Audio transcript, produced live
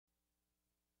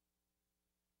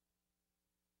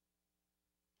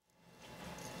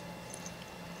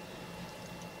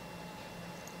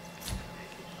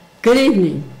Good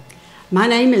evening. My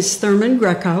name is Thurman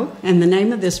Greco, and the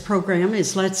name of this program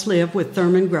is Let's Live with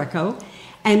Thurman Greco.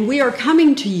 And we are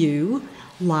coming to you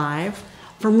live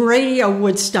from Radio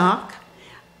Woodstock.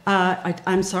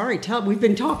 I'm sorry, we've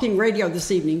been talking radio this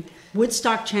evening.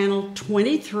 Woodstock Channel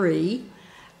 23,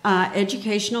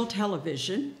 educational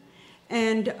television.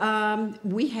 And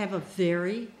we have a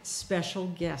very special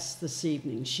guest this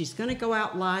evening. She's going to go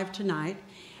out live tonight.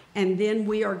 And then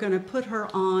we are going to put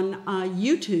her on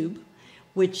YouTube,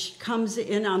 which comes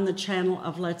in on the channel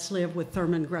of Let's Live with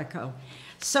Thurman Greco.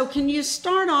 So can you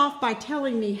start off by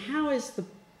telling me how is the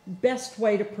best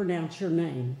way to pronounce your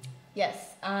name?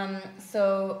 Yes.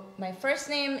 So my first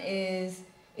name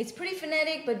it's pretty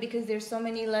phonetic, but because there's so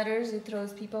many letters, it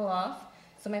throws people off.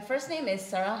 So my first name is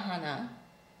Sarahana.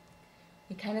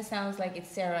 It kind of sounds like it's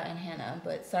Sarah and Hannah,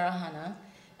 but Sarahana.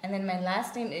 And then my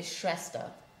last name is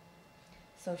Shrestha.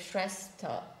 So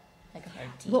Shrestha, like a hard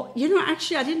T. Well, you know,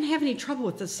 actually, I didn't have any trouble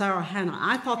with the Sarahana.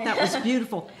 I thought that was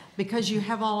beautiful because you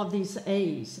have all of these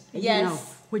A's, yes, you know,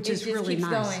 which is really keeps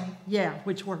nice. Going. Yeah,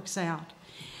 which works out.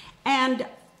 And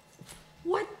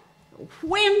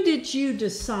when did you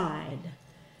decide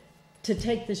to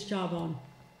take this job on?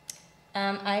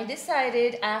 I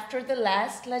decided after the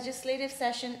last legislative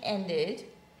session ended.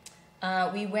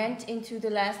 We went into the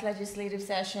last legislative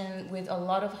session with a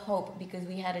lot of hope because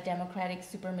we had a Democratic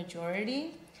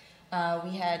supermajority.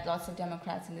 We had lots of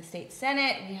Democrats in the state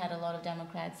Senate. We had a lot of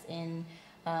Democrats in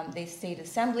the state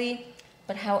assembly.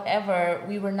 But however,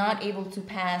 we were not able to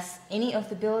pass any of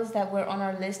the bills that were on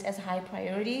our list as high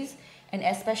priorities, and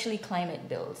especially climate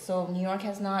bills. So New York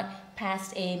has not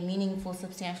passed a meaningful,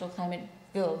 substantial climate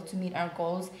bill to meet our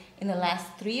goals in the last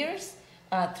 3 years.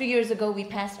 3 years ago, we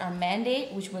passed our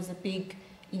mandate, which was a big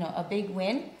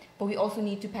win. But we also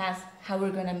need to pass how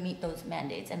we're going to meet those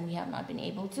mandates, and we have not been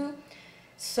able to.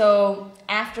 So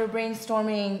after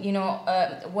brainstorming,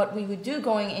 what we would do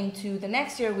going into the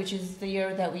next year, which is the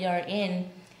year that we are in,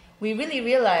 we really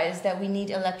realized that we need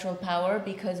electoral power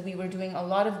because we were doing a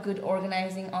lot of good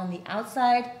organizing on the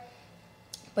outside.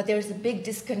 But there's a big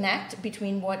disconnect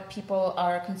between what people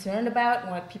are concerned about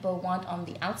and what people want on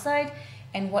the outside,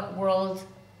 and what world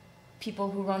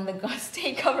people who run the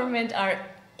state government are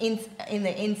in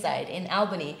the inside, in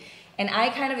Albany. And I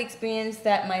kind of experienced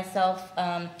that myself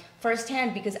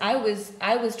firsthand because I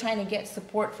was trying to get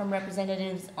support from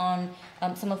representatives on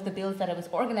some of the bills that I was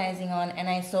organizing on, and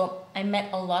I met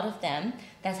a lot of them.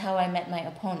 That's how I met my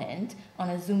opponent on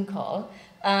a Zoom call.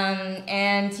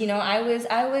 And I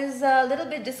was a little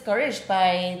bit discouraged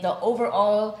by the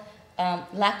overall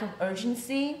lack of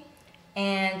urgency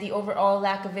and the overall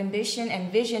lack of ambition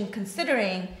and vision,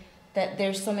 considering that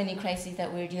there's so many crises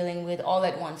that we're dealing with all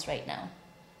at once right now.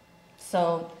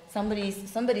 So somebody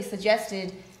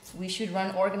suggested we should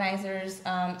run organizers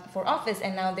for office,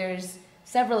 and now there's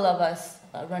several of us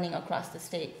running across the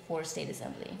state for state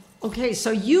assembly. Okay,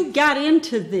 so you got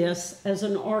into this as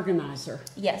an organizer.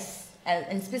 Yes,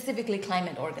 and specifically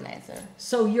climate organizer.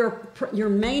 So your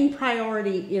main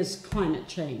priority is climate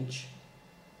change.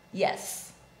 Yes.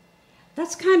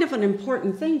 That's kind of an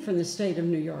important thing for the state of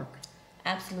New York.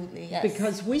 Absolutely, yes.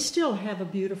 Because we still have a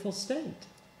beautiful state.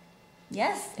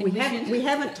 Yes. We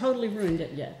haven't totally ruined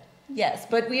it yet. Yes,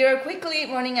 but we are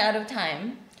quickly running out of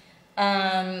time.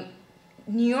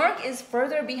 New York is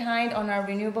further behind on our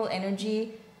renewable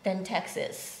energy than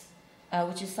Texas,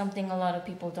 which is something a lot of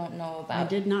people don't know about. I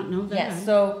did not know that. Yes,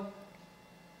 so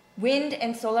wind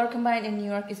and solar combined in New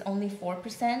York is only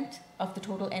 4% of the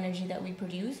total energy that we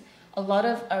produce. A lot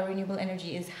of our renewable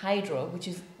energy is hydro, which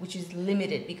is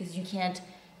limited because you can't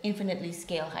infinitely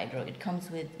scale hydro. It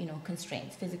comes with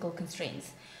constraints, physical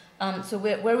constraints. So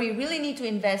where we really need to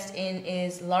invest in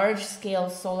is large-scale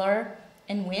solar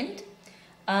and wind,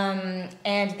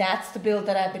 and that's the bill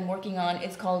that I've been working on.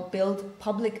 It's called Build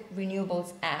Public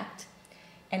Renewables Act,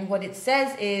 and what it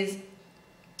says is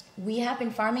we have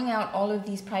been farming out all of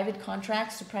these private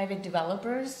contracts to private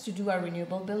developers to do our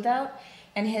renewable build-out,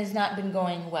 and it has not been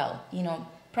going well.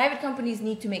 Private companies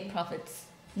need to make profits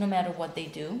no matter what they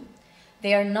do.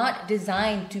 They are not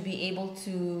designed to be able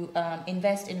to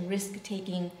invest in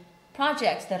risk-taking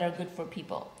projects that are good for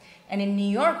people. And in New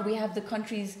York, we have the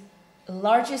country's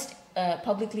largest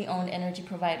publicly owned energy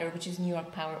provider, which is New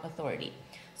York Power Authority.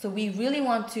 So we really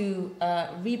want to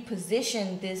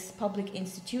reposition this public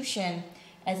institution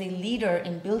as a leader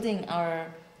in building our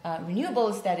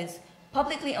renewables that is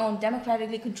publicly owned,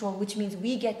 democratically controlled, which means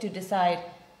we get to decide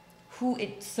who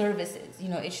it services.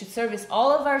 It should service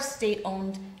all of our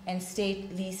state-owned and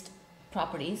state-leased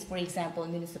properties, for example,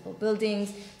 municipal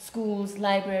buildings, schools,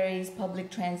 libraries,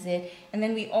 public transit. And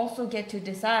then we also get to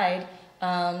decide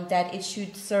that it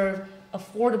should serve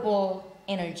affordable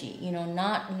energy,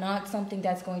 not something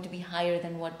that's going to be higher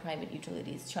than what private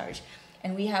utilities charge.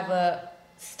 And we have a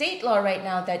state law right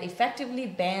now that effectively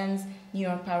bans New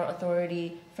York Power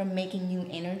Authority from making new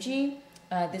energy.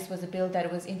 This was a bill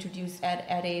that was introduced at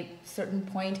a certain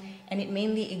point, and it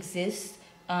mainly exists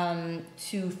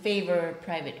to favor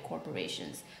private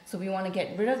corporations. So we want to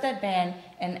get rid of that ban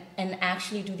and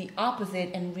actually do the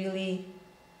opposite and really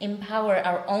empower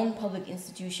our own public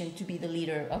institution to be the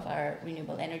leader of our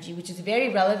renewable energy, which is very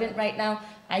relevant right now.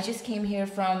 I just came here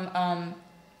from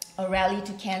a rally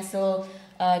to cancel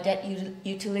debt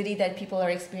utility that people are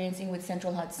experiencing with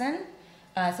Central Hudson.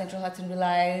 Central Hudson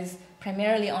relies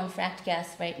primarily on fracked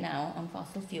gas right now, on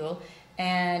fossil fuel,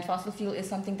 and fossil fuel is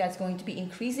something that's going to be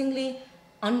increasingly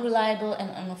unreliable and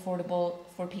unaffordable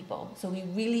for people. So we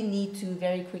really need to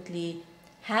very quickly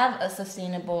have a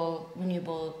sustainable,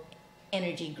 renewable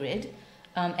energy grid,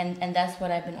 and that's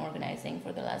what I've been organizing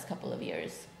for the last couple of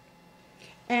years.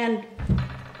 And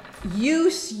you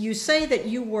say that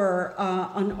you were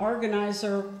an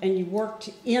organizer and you worked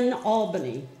in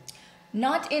Albany.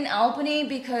 Not in Albany,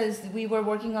 because we were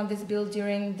working on this bill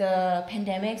during the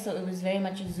pandemic, so it was very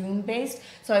much Zoom based.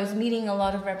 So I was meeting a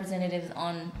lot of representatives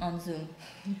on Zoom.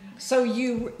 So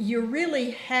you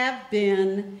really have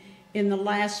been in the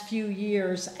last few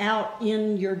years out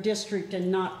in your district and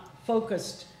not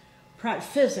focused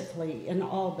physically in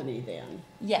Albany then?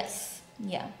 Yes,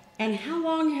 yeah. And how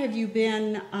long have you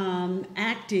been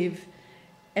active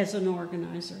as an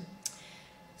organizer?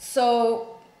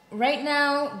 So right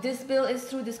now, this bill is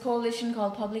through this coalition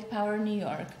called Public Power New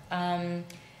York.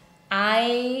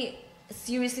 I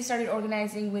seriously started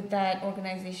organizing with that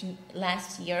organization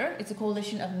last year. It's a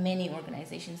coalition of many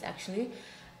organizations, actually.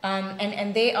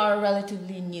 And they are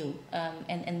relatively new.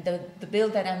 And the bill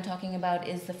that I'm talking about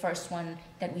is the first one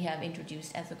that we have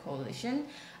introduced as a coalition.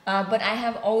 But I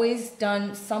have always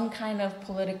done some kind of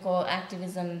political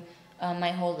activism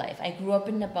my whole life. I grew up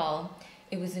in Nepal.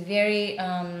 It was a very...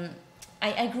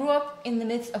 I grew up in the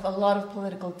midst of a lot of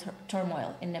political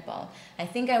turmoil in Nepal. I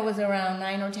think I was around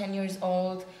 9 or 10 years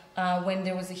old when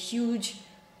there was a huge,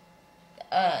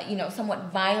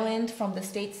 somewhat violent from the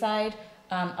state side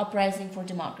uprising for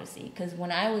democracy. Because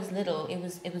when I was little,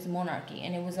 it was monarchy,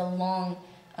 and it was a long,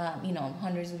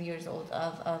 hundreds of years old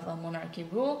of a monarchy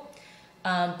rule.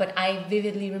 But I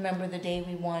vividly remember the day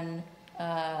we won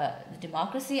the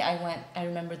democracy. I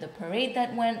remember the parade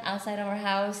that went outside our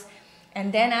house.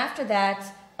 And then after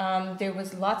that, there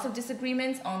was lots of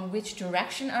disagreements on which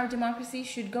direction our democracy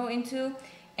should go into.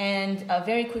 And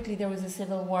very quickly there was a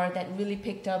civil war that really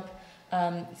picked up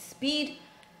speed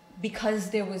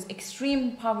because there was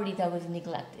extreme poverty that was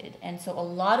neglected. And so a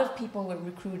lot of people were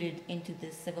recruited into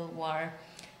this civil war.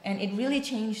 And it really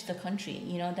changed the country,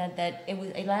 that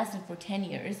it lasted for 10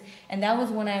 years. And that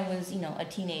was when I was, a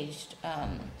teenage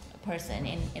person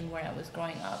in where I was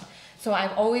growing up. So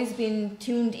I've always been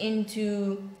tuned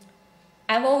into,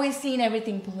 I've always seen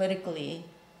everything politically,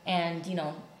 and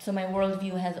so my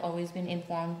worldview has always been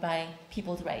informed by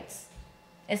people's rights,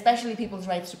 especially people's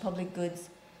rights to public goods,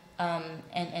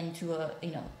 and to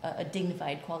a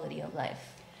dignified quality of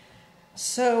life.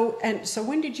 So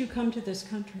when did you come to this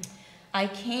country? I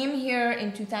came here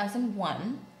in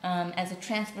 2001 as a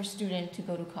transfer student to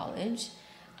go to college.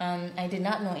 I did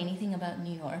not know anything about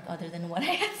New York other than what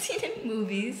I had seen in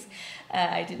movies.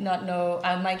 I did not know,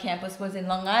 my campus was in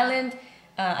Long Island.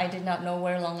 I did not know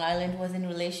where Long Island was in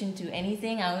relation to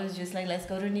anything. I was just like, let's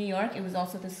go to New York. It was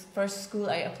also the first school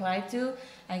I applied to.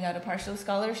 I got a partial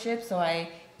scholarship, so I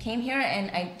came here and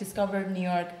I discovered New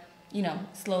York,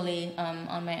 slowly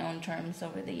on my own terms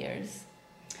over the years.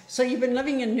 So you've been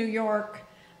living in New York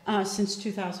since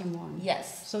 2001?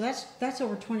 Yes. So that's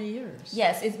over 20 years.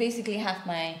 Yes, it's basically half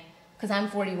because I'm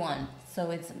 41,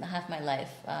 so it's half my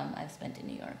life I've spent in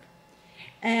New York.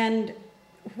 And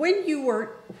when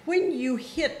you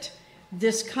hit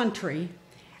this country,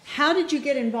 how did you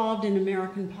get involved in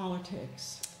American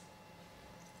politics?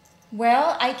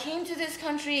 Well, I came to this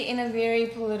country in a very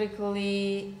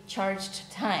politically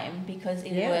charged time because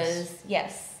it was I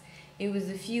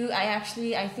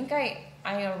think I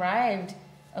arrived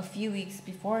a few weeks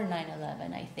before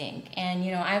 9/11, I think. And,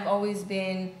 I've always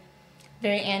been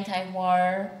very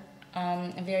anti-war,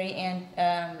 very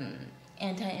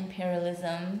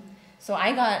anti-imperialism. So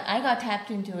I got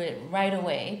tapped into it right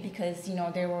away because,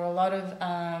 there were a lot of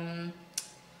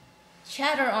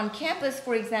chatter on campus,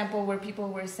 for example, where people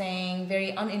were saying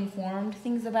very uninformed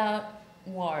things about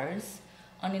wars,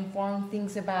 uninformed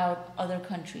things about other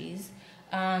countries.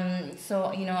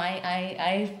 So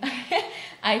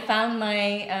I found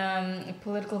my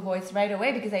political voice right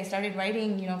away because I started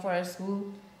writing, for our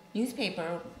school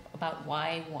newspaper about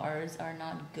why wars are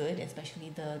not good, especially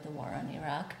the war on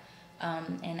Iraq.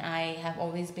 And I have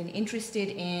always been interested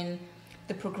in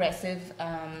the progressive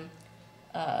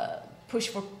push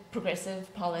for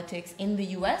progressive politics in the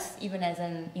U.S. Even as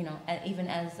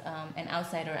an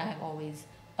outsider, I have always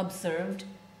observed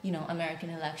American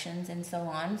elections and so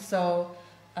on. So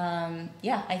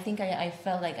I think I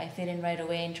felt like I fit in right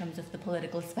away in terms of the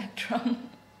political spectrum.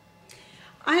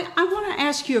 I want to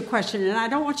ask you a question, and I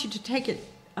don't want you to take it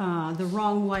the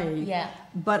wrong way. Yeah.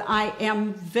 But I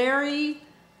am very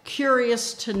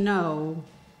curious to know,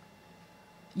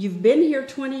 you've been here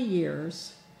 20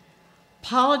 years,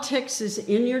 politics is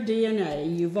in your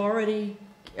DNA, you've already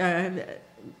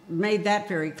made that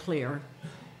very clear.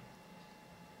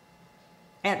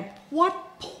 At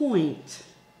what point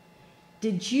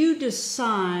did you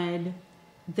decide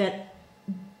that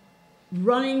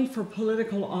running for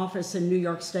political office in New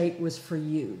York State was for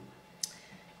you?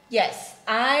 Yes,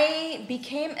 I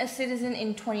became a citizen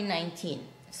in 2019.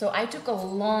 So I took a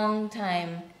long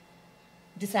time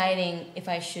deciding if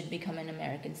I should become an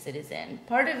American citizen.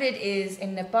 Part of it is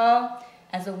in Nepal,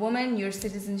 as a woman, your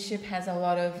citizenship has a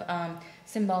lot of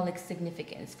symbolic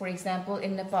significance. For example,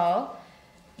 in Nepal,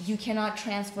 you cannot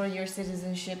transfer your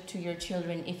citizenship to your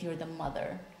children if you're the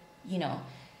mother,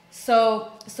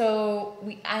 So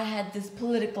I had this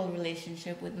political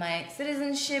relationship with my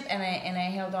citizenship, and I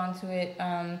held on to it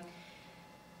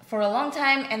for a long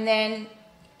time. And then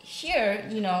here,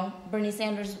 Bernie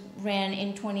Sanders ran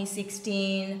in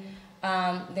 2016.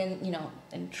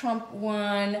 Then Trump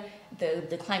won.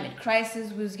 The climate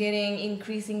crisis was getting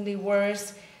increasingly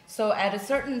worse. So at a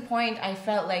certain point, I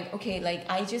felt like, okay, like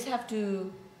I just have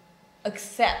to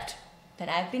accept that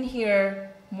I've been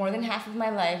here more than half of my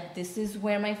life. This is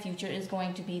where my future is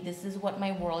going to be. This is what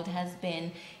my world has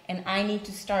been. And I need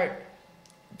to start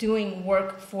doing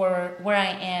work for where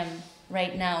I am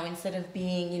right now instead of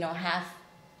being, half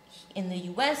in the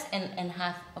US and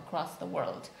half across the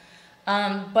world.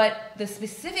 But the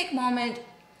specific moment,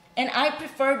 and I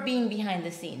preferred being behind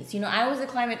the scenes. I was a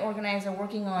climate organizer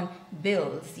working on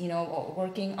bills,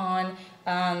 working on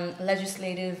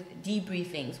legislative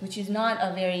debriefings, which is not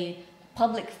a very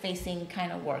public-facing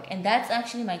kind of work. And that's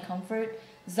actually my comfort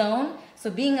zone. So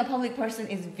being a public person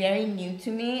is very new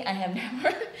to me. I have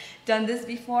never done this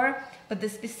before. But the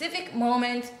specific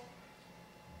moment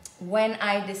when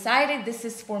I decided this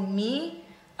is for me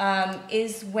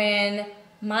is when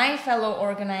my fellow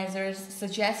organizers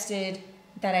suggested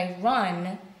that I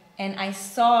run, and I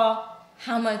saw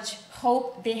how much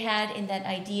hope they had in that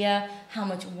idea, how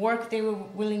much work they were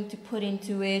willing to put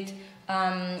into it,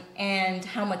 and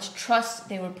how much trust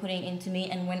they were putting into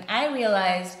me. And when I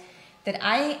realized that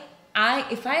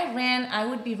if I ran, I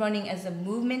would be running as a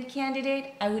movement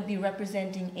candidate, I would be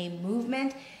representing a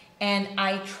movement, and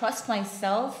I trust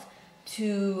myself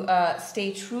to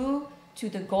stay true to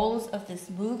the goals of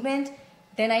this movement,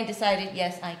 then I decided,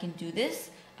 yes, I can do this.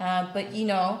 But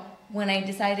when I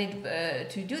decided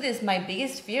to do this, my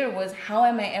biggest fear was, how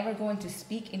am I ever going to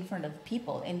speak in front of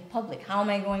people in public? How am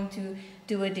I going to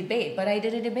do a debate? But I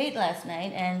did a debate last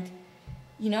night, and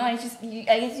I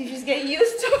guess you just get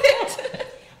used to it.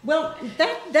 Well,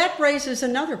 that raises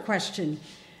another question.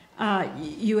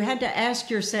 You had to ask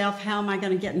yourself, how am I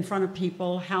going to get in front of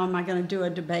people? How am I going to do a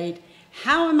debate?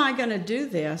 How am I going to do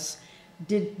this?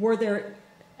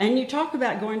 And you talk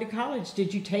about going to college.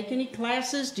 Did you take any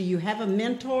classes? Do you have a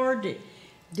mentor?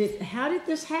 How did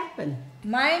this happen?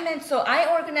 So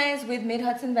I organize with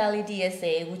Mid-Hudson Valley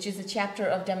DSA, which is a chapter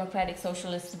of Democratic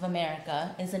Socialists of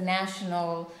America. It's a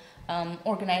national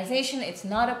organization. It's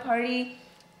not a party.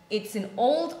 It's an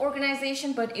old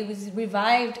organization, but it was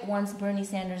revived once Bernie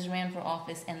Sanders ran for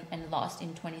office and lost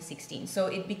in 2016. So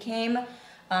it became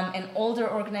an older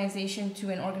organization to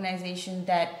an organization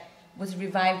that was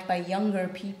revived by younger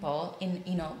people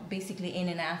basically in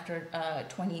and after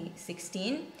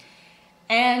 2016.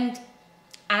 And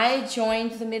I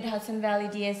joined the Mid-Hudson Valley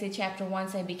DSA chapter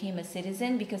once I became a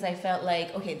citizen, because I felt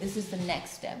like, okay, this is the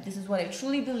next step. This is what I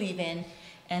truly believe in.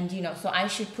 And, so I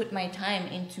should put my time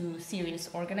into serious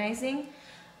organizing.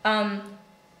 And,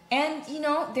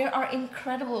 there are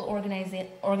incredible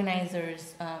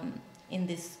organizers in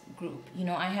this group.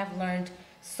 I have learned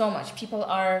so much. People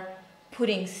are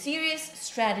putting serious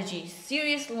strategies,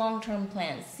 serious long-term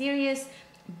plans, serious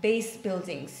base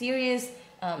building, serious,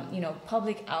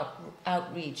 public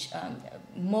outreach,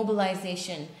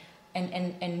 mobilization,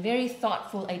 and very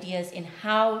thoughtful ideas in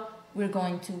how we're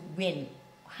going to win,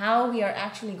 how we are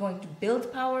actually going to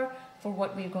build power for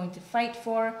what we're going to fight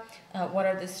for, what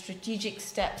are the strategic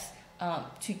steps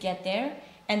to get there.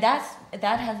 And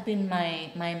that has been my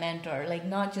mentor, like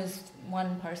not just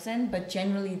one person, but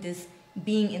generally this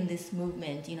being in this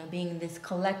movement, being in this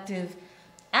collective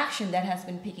action that has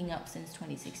been picking up since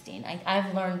 2016.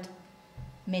 I've learned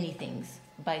many things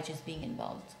by just being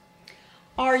involved.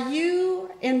 Are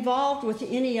you involved with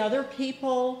any other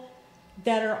people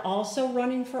that are also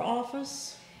running for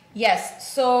office?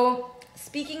 Yes. So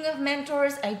speaking of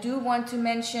mentors, I do want to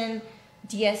mention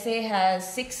DSA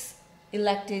has 6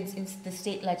 electeds in the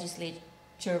state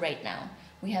legislature right now.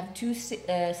 We have 2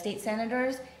 state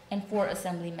senators and 4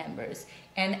 assembly members.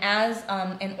 And as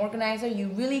an organizer, you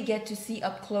really get to see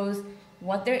up close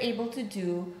what they're able to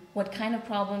do, what kind of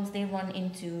problems they run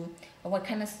into, what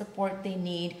kind of support they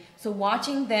need. So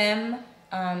watching them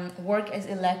work as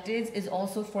electeds is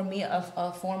also for me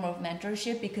a form of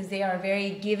mentorship, because they are very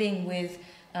giving with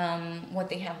what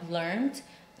they have learned.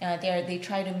 They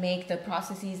try to make the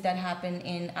processes that happen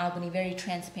in Albany very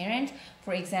transparent.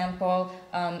 For example,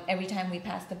 every time we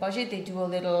pass the budget, they do a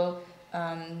little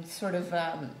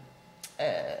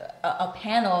a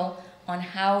panel on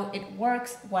how it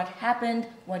works, what happened,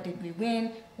 what did we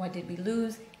win, what did we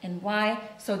lose, and why.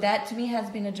 So that to me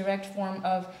has been a direct form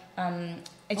of education.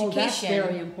 Oh, that's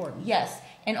very important. Yes,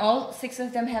 and all 6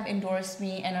 of them have endorsed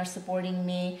me and are supporting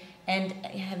me and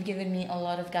have given me a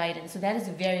lot of guidance. So that is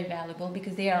very valuable,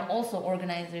 because they are also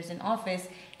organizers in office,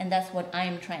 and that's what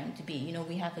I'm trying to be.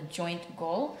 We have a joint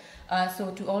goal.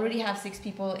 So to already have 6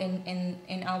 people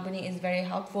in Albany is very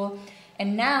helpful.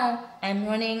 And now I'm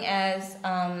running as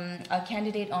a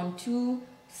candidate on 2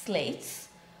 slates.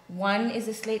 One is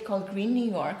a slate called Green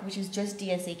New York, which is just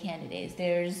DSA candidates.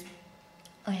 There's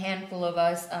a handful of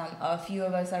us. A few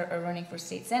of us are running for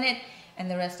state senate, and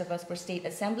the rest of us for state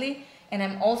assembly. And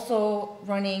I'm also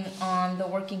running on the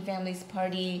Working Families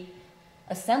Party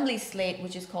assembly slate,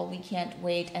 which is called We Can't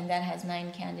Wait, and that has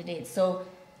 9 candidates. So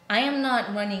I am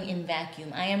not running in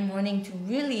vacuum. I am running to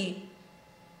really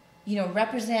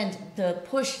represent the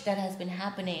push that has been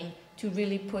happening to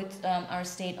really put our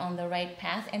state on the right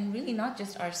path, and really not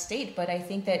just our state, but I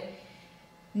think that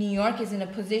New York is in a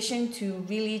position to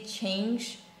really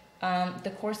change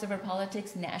the course of our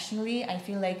politics nationally. I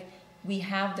feel like we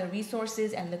have the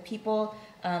resources and the people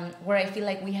where I feel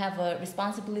like we have a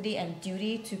responsibility and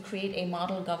duty to create a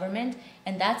model government,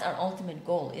 and that's our ultimate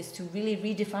goal, is to really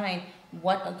redefine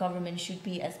what a government should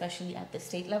be, especially at the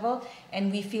state level.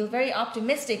 And we feel very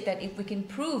optimistic that if we can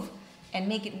prove and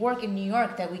make it work in New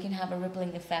York, that we can have a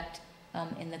rippling effect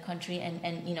in the country, and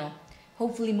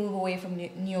hopefully move away from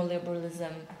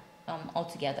neoliberalism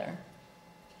altogether.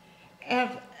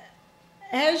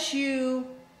 As you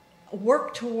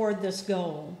work toward this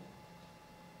goal,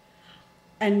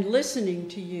 and listening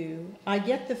to you, I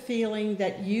get the feeling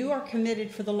that you are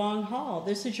committed for the long haul.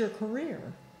 This is your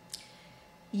career.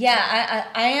 Yeah,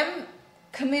 I am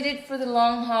committed for the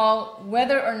long haul,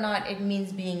 whether or not it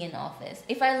means being in office.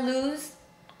 If I lose,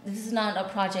 this is not a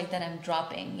project that I'm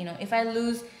dropping. If I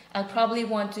lose, I'll probably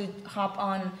want to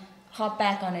hop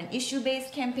back on an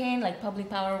issue-based campaign. Like Public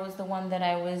Power was the one that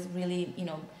I was really,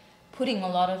 putting a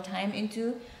lot of time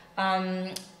into.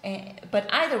 But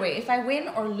either way, if I win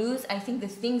or lose, I think the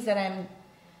things that I'm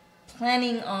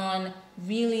planning on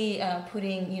really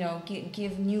putting,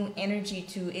 give new energy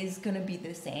to is going to be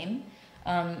the same.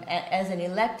 As an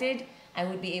elected, I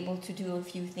would be able to do a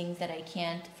few things that I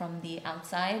can't from the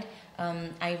outside.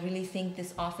 I really think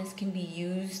this office can be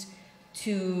used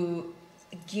to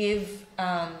give,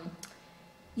 to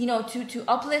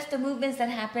uplift the movements that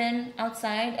happen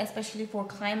outside, especially for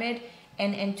climate,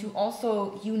 and to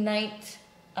also unite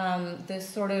this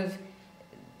sort of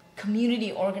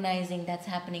community organizing that's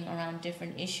happening around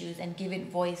different issues, and give it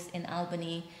voice in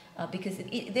Albany, because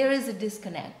there is a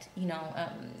disconnect,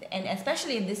 and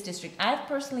especially in this district. I've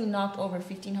personally knocked over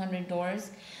 1,500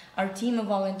 doors. Our team of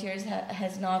volunteers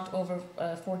has knocked over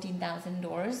 14,000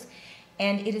 doors,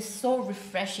 and it is so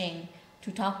refreshing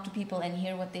to talk to people and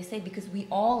hear what they say, because we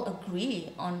all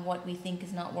agree on what we think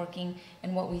is not working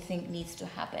and what we think needs to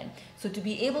happen. So to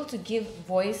be able to give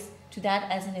voice to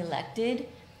that as an elected,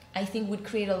 I think would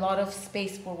create a lot of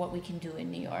space for what we can do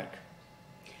in New York.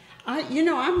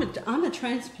 I'm a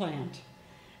transplant.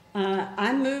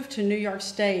 I moved to New York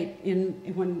State in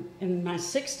my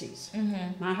 60s.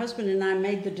 Mm-hmm. My husband and I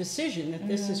made the decision that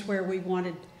this is where we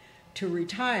wanted to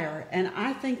retire, and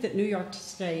I think that New York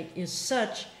State is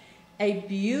such a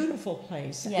beautiful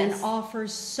place. Yes. And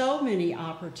offers so many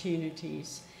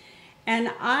opportunities,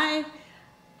 and I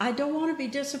don't want to be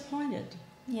disappointed.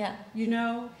 Yeah.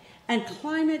 And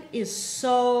climate is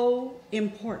so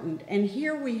important, and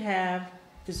here we have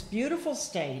this beautiful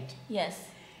state. Yes.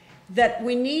 that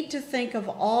we need to think of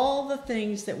all the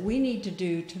things that we need to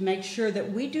do to make sure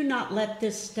that we do not let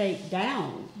this state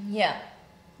down. Yeah.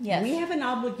 Yes. We have an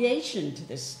obligation to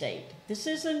this state. This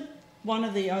isn't one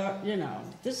of the,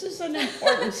 this is an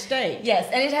important state. Yes,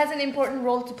 and it has an important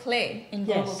role to play in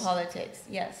global politics.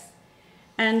 Yes.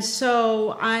 And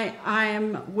so I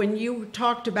am, when you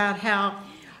talked about how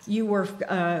you were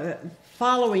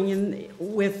following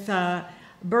with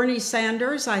Bernie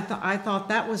Sanders, I thought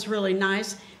that was really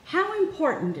nice. How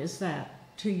important is that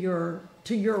to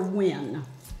your win?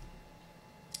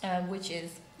 Which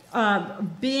is?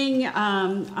 Being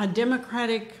a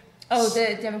Democratic... Oh,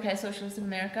 the Democratic Socialists of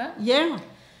America? Yeah.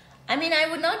 I mean, I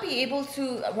would not be able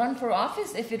to run for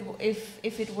office if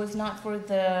it was not for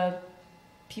the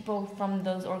people from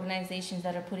those organizations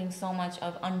that are putting so much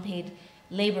of unpaid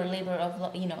labor of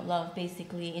love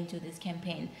basically into this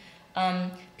campaign.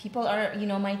 People are,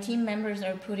 my team members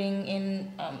are putting in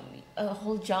a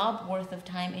whole job worth of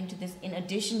time into this in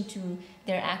addition to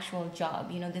their actual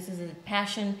job. This is a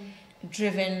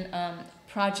passion-driven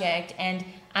project, and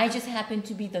I just happen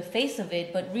to be the face of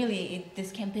it, but really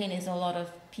this campaign is a lot of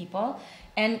people,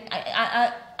 and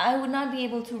I would not be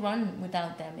able to run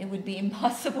without them. It would be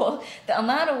impossible. The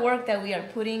amount of work that we are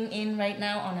putting in right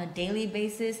now on a daily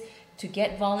basis to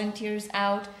get volunteers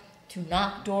out, to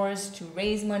knock doors, to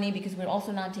raise money, because we're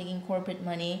also not taking corporate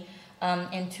money,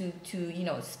 and to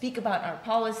speak about our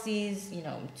policies,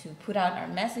 to put out our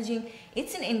messaging.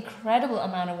 It's an incredible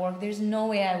amount of work. There's no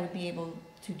way I would be able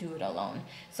to do it alone.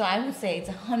 So I would say it's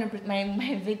 100%.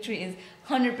 My victory is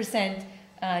 100%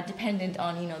 dependent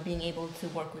on being able to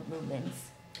work with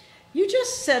movements. You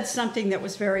just said something that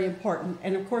was very important,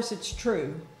 and of course it's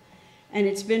true, and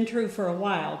it's been true for a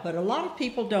while, but a lot of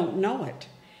people don't know it.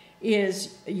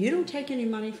 Is you don't take any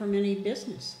money from any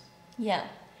business. Yeah.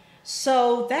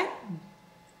 So that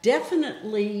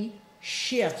definitely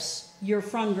shifts your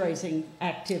fundraising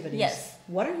activities. Yes.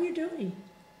 What are you doing?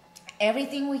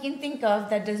 Everything we can think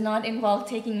of that does not involve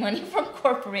taking money from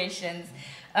corporations.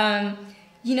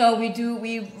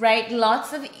 We write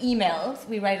lots of emails.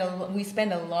 We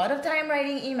spend a lot of time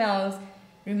writing emails,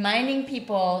 reminding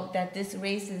people that this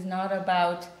race is not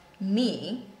about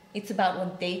me. It's about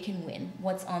what they can win,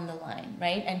 what's on the line,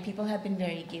 right? And people have been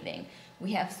very giving.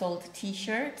 We have sold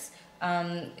T-shirts.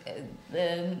 My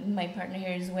partner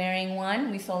here is wearing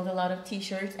one. We sold a lot of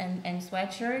T-shirts and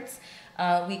sweatshirts.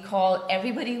 We call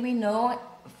everybody we know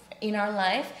in our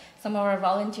life. Some of our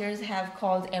volunteers have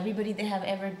called everybody they have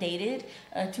ever dated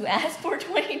to ask for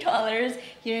 $20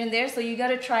 here and there. So you got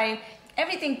to try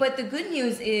everything. But the good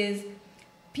news is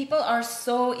people are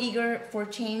so eager for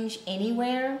change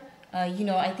anywhere.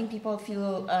 I think people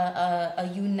feel a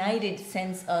united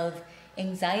sense of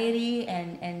anxiety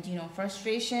and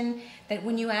frustration that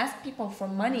when you ask people for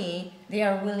money, they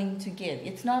are willing to give.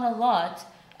 It's not a lot,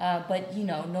 but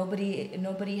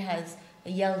nobody has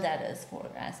yelled at us for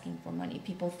asking for money.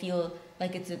 People feel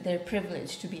like it's their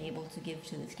privilege to be able to give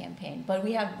to this campaign. But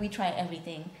we try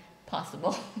everything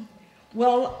possible.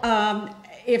 Well,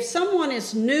 if someone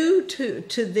is new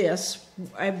to this,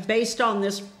 based on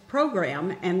this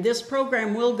program, and this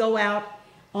program will go out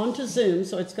onto Zoom,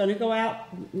 so it's going to go out,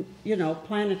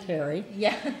 planetary.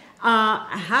 Yeah.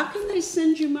 How can they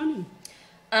send you money?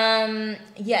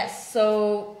 Yes.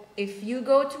 So if you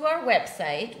go to our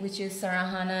website, which is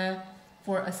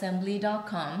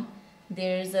sarahana4assembly.com,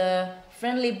 there's a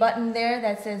friendly button there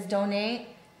that says donate.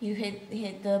 You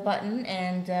hit the button,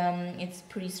 and it's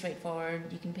pretty straightforward.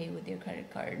 You can pay with your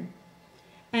credit card.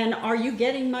 And are you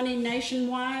getting money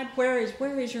nationwide? Where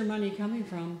is your money coming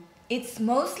from? It's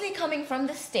mostly coming from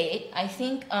the state. I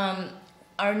think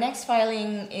our next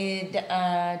filing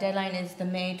deadline is the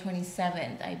May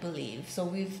 27th, I believe. So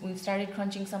we've started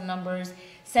crunching some numbers.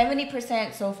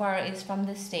 70% so far is from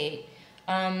the state,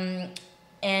 and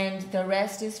the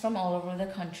rest is from all over the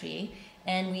country.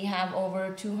 And we have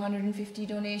over 250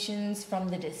 donations from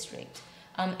the district.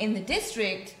 In the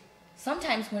district,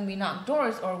 sometimes when we knock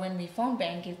doors or when we phone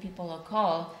bank, give people a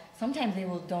call, sometimes they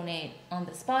will donate on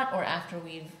the spot or after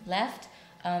we've left.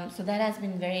 So that has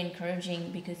been very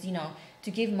encouraging because, to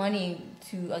give money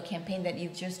to a campaign that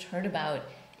you've just heard about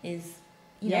is,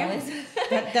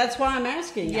 that's why I'm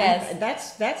asking. Yes.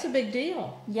 That's a big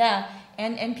deal. Yeah,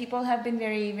 and people have been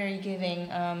very, very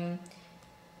giving.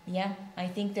 I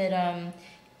think that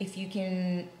if you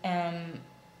can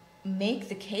make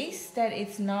the case that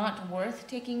it's not worth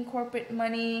taking corporate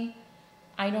money,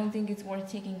 I don't think it's worth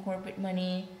taking corporate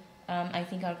money. I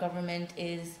think our government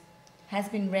has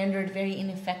been rendered very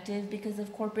ineffective because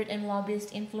of corporate and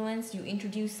lobbyist influence. You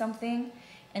introduce something,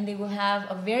 and they will have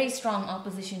a very strong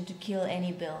opposition to kill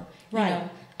any bill. Right.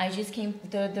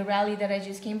 the rally that I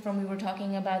just came from, we were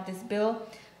talking about this bill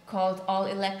called All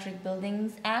Electric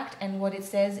Buildings Act, and what it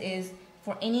says is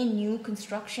for any new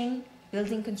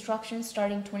building construction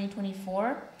starting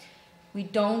 2024, we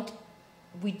don't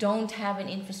have an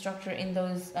infrastructure in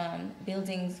those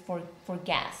buildings for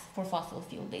gas, for fossil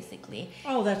fuel, basically.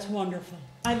 Oh, that's wonderful.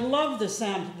 I love the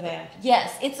sound of that.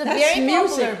 Yes, it's a very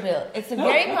popular bill. It's a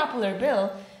very popular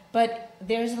bill, but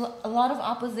there's a lot of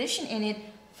opposition in it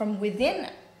from within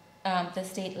the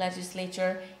state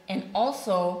legislature and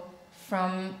also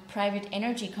from private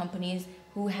energy companies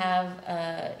who have,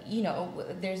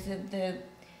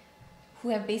 who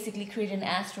have basically created an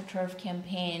AstroTurf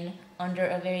campaign under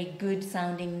a very good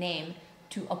sounding name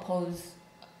to oppose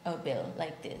a bill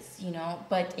like this,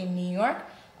 But in New York,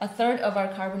 a third of our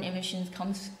carbon emissions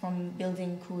comes from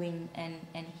building cooling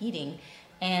and heating.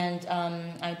 And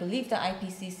I believe the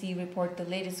IPCC report, the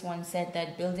latest one, said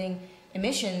that building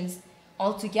emissions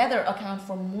altogether account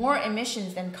for more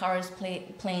emissions than cars,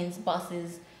 planes,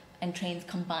 buses, and trains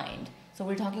combined. So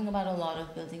we're talking about a lot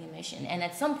of building emission. And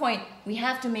at some point, we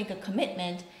have to make a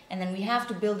commitment, and then we have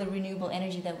to build the renewable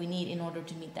energy that we need in order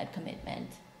to meet that commitment.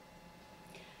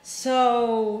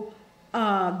 So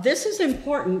this is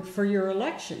important for your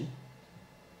election,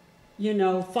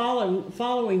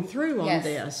 following through on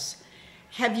this.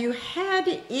 Have you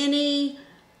had any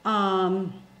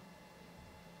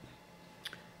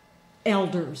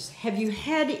elders? Have you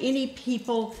had any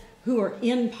people who are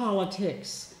in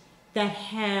politics that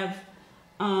have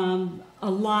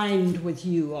aligned with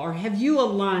you, or have you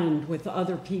aligned with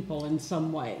other people in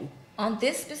some way? On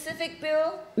this specific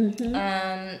bill,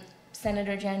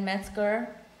 Senator Jan Metzger,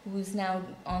 who's now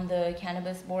on the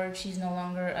cannabis board, she's no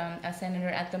longer a senator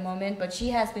at the moment, but she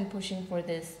has been pushing for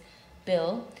this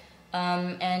bill.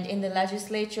 And in the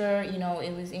legislature,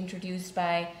 it was introduced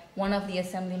by one of the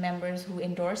assembly members who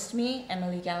endorsed me,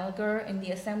 Emily Gallagher, in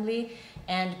the assembly,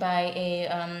 and by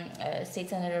a state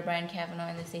senator, Brian Kavanaugh,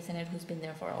 in the state senate, who's been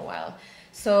there for a while.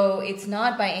 So it's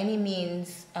not by any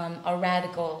means a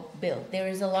radical bill. There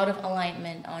is a lot of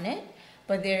alignment on it,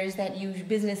 but there is that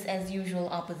business as usual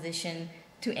opposition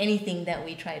to anything that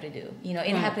we try to do.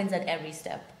 It happens at every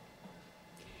step.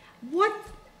 What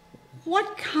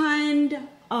kind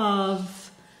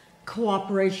of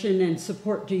cooperation and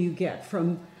support do you get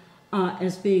from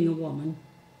as being a woman?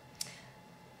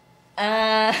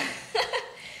 I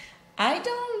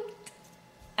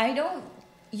don't.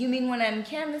 You mean when I'm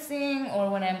canvassing or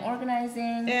when I'm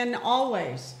organizing? And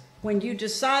always, when you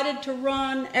decided to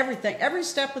run, everything, every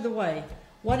step of the way,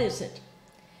 what is it?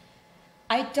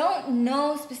 I don't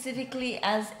know specifically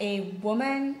as a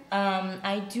woman.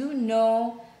 I do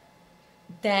know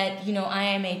that, I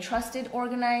am a trusted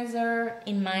organizer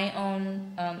in my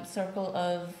own circle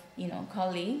of,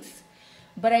 colleagues.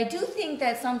 But I do think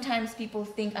that sometimes people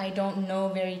think I don't know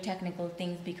very technical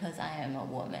things because I am a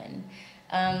woman.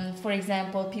 For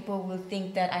example, people will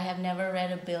think that I have never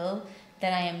read a bill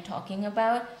that I am talking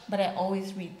about, but I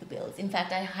always read the bills. In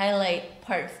fact, I highlight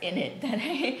parts in it that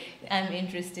I'm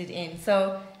interested in.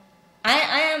 So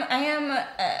I'm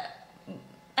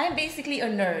basically a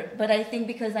nerd, but I think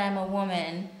because I'm a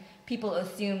woman, people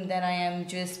assume that I am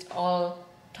just all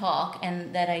talk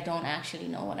and that I don't actually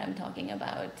know what I'm talking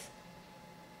about.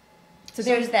 So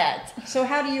there's that. So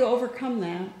how do you overcome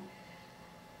that?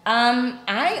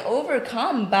 I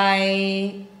overcome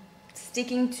by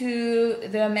sticking to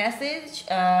the message,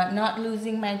 not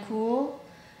losing my cool.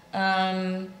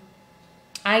 I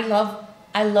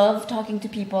love talking to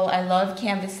people. I love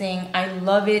canvassing. I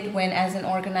love it when, as an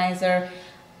organizer,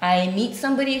 I meet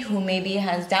somebody who maybe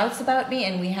has doubts about me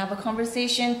and we have a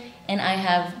conversation, and I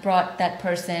have brought that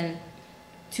person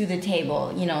to the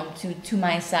table, to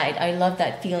my side. I love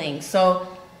that feeling. So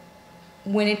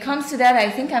when it comes to that,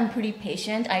 I think I'm pretty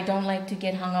patient. I don't like to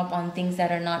get hung up on things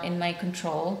that are not in my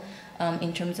control,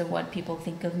 in terms of what people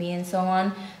think of me and so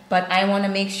on. But I want to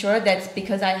make sure that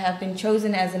because I have been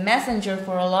chosen as a messenger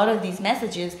for a lot of these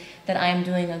messages, that I'm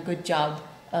doing a good job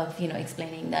of,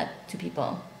 explaining that to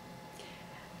people.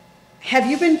 Have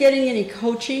you been getting any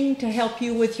coaching to help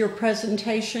you with your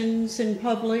presentations in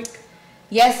public?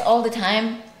 Yes, all the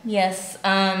time. Yes.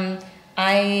 I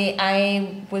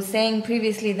was saying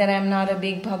previously that I'm not a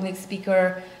big public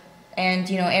speaker, and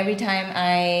every time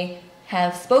I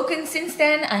have spoken since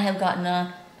then, I have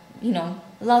gotten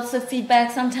lots of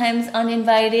feedback, sometimes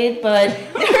uninvited, but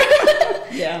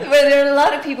but there are a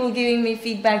lot of people giving me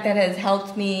feedback that has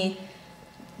helped me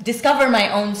discover my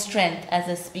own strength as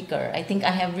a speaker. I think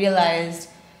I have realized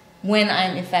when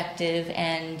I'm effective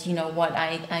and what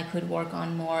I could work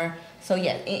on more. So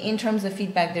yeah, in terms of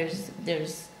feedback,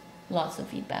 there's lots of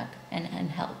feedback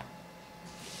and help.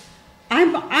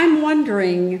 I'm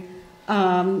wondering,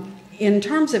 in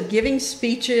terms of giving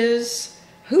speeches,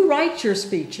 who writes your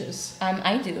speeches?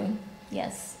 I do.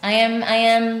 Yes, I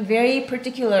am very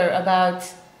particular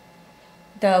about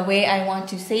the way I want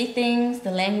to say things,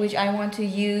 the language I want to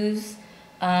use.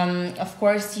 Of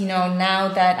course, now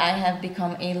that I have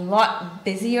become a lot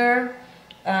busier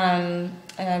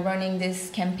running this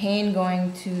campaign,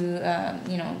 going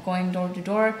door to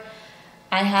door,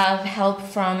 I have help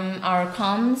from our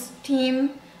comms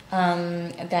team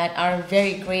that are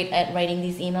very great at writing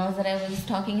these emails that I was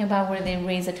talking about, where they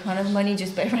raise a ton of money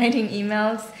just by writing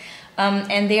emails.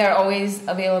 And they are always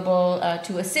available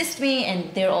to assist me,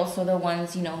 and they're also the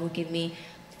ones, who give me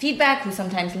feedback, who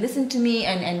sometimes listen to me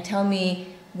and tell me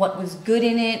what was good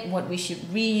in it, what we should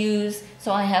reuse.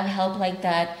 So I have help like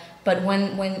that. But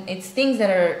when it's things that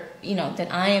are,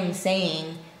 that I am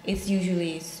saying, it's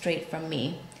usually straight from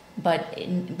me. But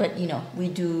we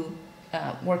do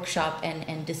workshop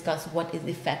and discuss what is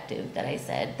effective that I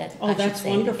said. That's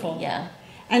wonderful. Yeah.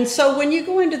 And so when you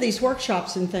go into these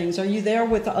workshops and things, are you there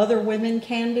with the other women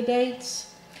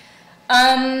candidates?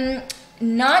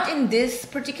 Not in this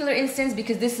particular instance,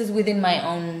 because this is within my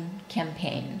own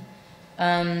campaign.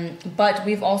 But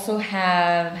we've also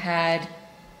had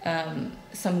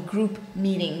some group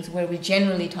meetings where we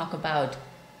generally talk about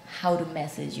how to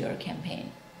message your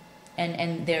campaign.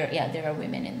 And there are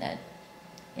women in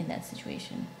that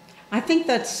situation. I think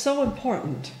that's so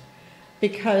important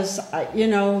because,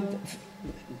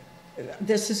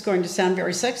 this is going to sound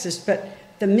very sexist, but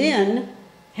the men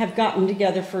have gotten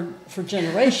together for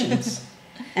generations.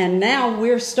 And now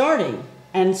we're starting.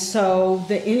 And so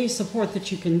any support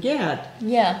that you can get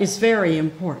is very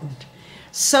important.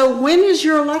 So when is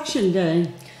your election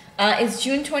day? It's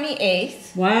June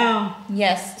 28th. Wow.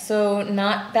 Yes, so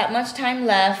not that much time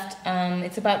left.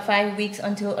 It's about 5 weeks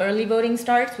until early voting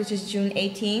starts, which is June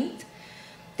 18th.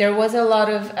 There was a lot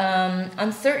of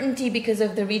uncertainty because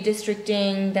of the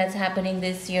redistricting that's happening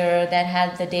this year that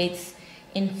had the dates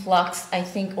in flux. I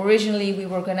think originally we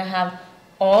were going to have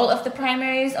all of the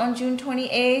primaries on June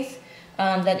 28th.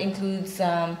 That includes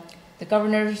the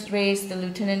governor's race, the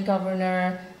lieutenant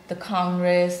governor, the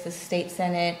Congress, the state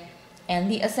senate, and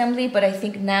the assembly. But I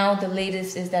think now the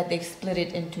latest is that they've split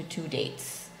it into 2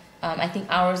 dates. I think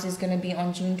ours is going to be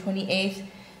on June 28th,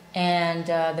 and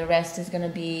the rest is going to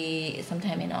be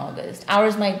sometime in August.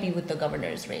 Ours might be with the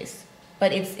governor's race,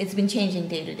 but it's been changing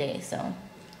day to day. So.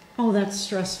 Oh, that's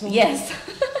stressful. Yes.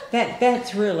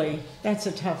 that's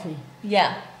a toughie.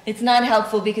 Yeah, it's not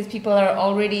helpful because people are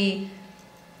already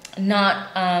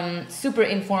not super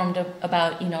informed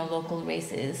about local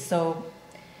races. So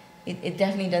it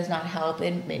definitely does not help.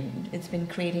 It's been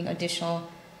creating additional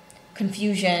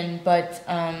confusion, but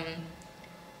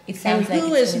it sounds like. And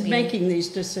who is making these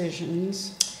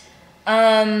decisions?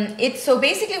 So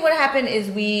basically what happened is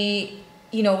we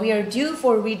are due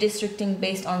for redistricting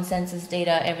based on census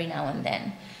data every now and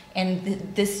then.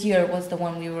 And this year was the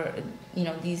one we were,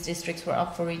 these districts were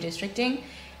up for redistricting.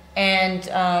 And,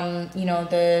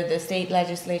 the state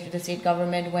legislature, the state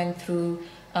government went through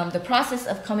the process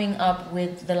of coming up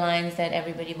with the lines that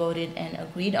everybody voted and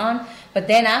agreed on. But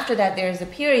then after that, there's a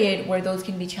period where those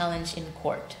can be challenged in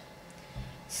court.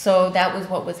 So that was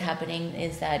what was happening,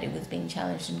 is that it was being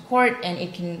challenged in court, and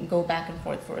it can go back and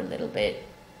forth for a little bit.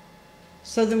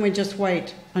 So then we just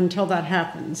wait until that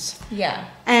happens. Yeah.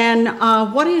 And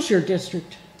what is your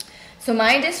district? So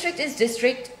my district is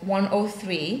District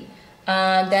 103.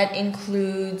 That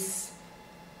includes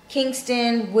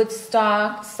Kingston,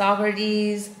 Woodstock,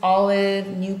 Saugerties, Olive,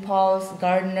 New Paltz,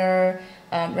 Gardner,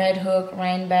 Red Hook,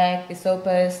 Rhinebeck,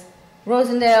 Esopus,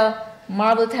 Rosendale,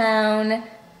 Marbletown,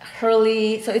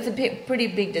 Hurley. So it's a pretty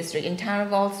big district. In town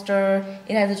of Ulster,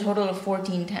 it has a total of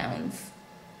 14 towns.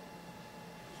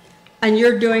 And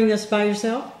you're doing this by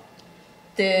yourself?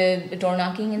 The door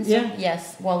knocking and stuff? Yeah.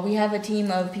 Yes. Well, we have a team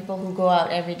of people who go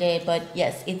out every day, but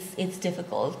yes, it's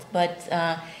difficult. But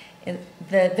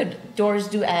the doors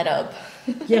do add up.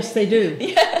 Yes, they do.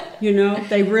 Yeah.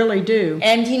 They really do.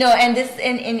 And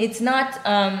and it's not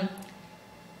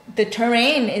the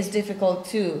terrain is difficult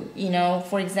too.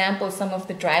 For example, some of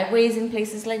the driveways in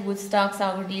places like Woodstock,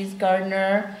 Saugerties,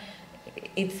 Gardner,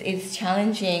 it's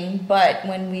challenging. But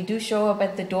when we do show up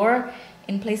at the door,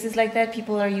 in places like that,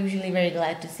 people are usually very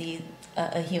glad to see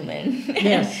a human.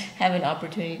 Yes. Have an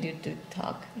opportunity to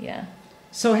talk. Yeah.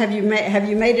 So have you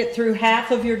made it through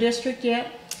half of your district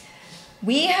yet?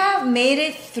 We have made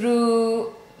it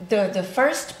through the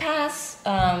first pass.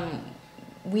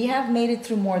 We have made it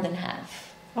through more than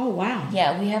half. Oh wow.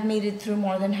 Yeah, we have made it through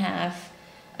more than half.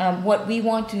 What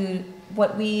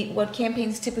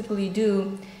campaigns typically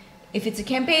do if it's a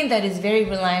campaign that is very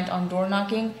reliant on door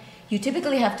knocking, you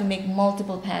typically have to make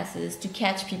multiple passes to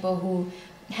catch people who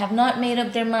have not made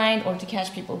up their mind or to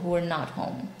catch people who are not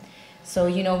home. So,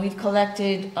 we've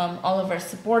collected all of our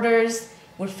supporters.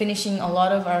 We're finishing a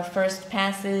lot of our first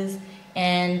passes,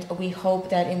 and we hope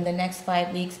that in the next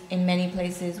 5 weeks, in many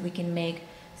places, we can make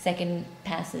second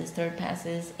passes, third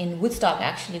passes. In Woodstock,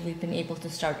 actually, we've been able to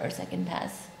start our second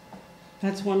pass.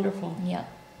 That's wonderful. Yeah.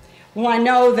 Well, I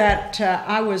know that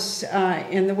I was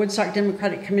in the Woodstock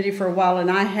Democratic Committee for a while, and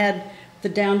I had the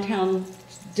downtown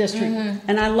district,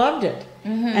 and I loved it.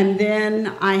 And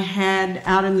then I had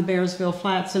out in the Bearsville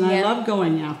Flats, and I love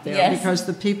going out there because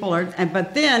the people are.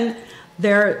 But then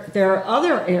there are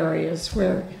other areas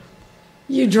where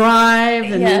you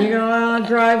drive, and then you go on a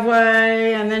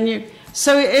driveway, and then you.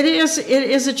 So it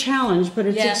is a challenge, but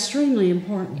it's extremely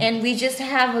important. And we just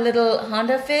have a little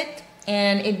Honda Fit,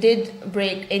 and it did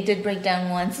break down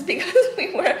once because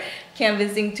we were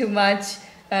canvassing too much.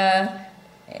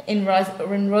 In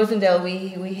Rosendale,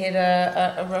 we hit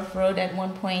a rough road at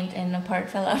one point, and a part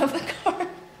fell out of the car.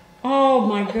 Oh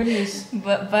my goodness!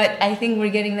 But I think we're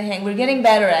getting the hang. We're getting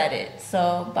better at it.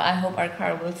 So, but I hope our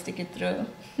car will stick it through.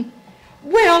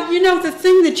 Well, the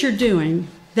thing that you're doing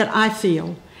that I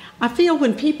feel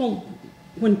when people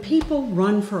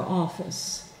run for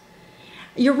office,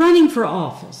 you're running for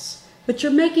office, but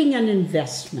you're making an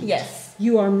investment. Yes.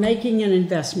 You are making an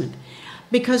investment.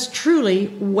 Because truly,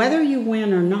 whether you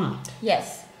win or not,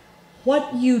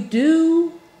 what you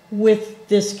do with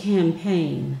this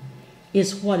campaign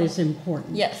is what is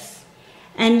important. Yes.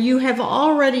 And you have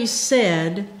already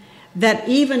said that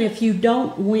even if you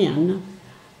don't win,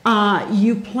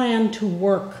 you plan to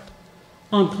work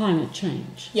on climate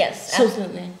change. Yes, so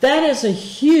absolutely. That is a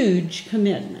huge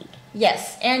commitment.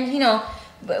 Yes, and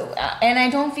and I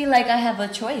don't feel like I have a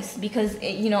choice because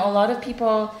a lot of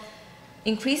people,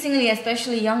 increasingly,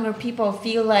 especially younger people,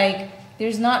 feel like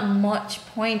there's not much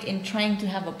point in trying to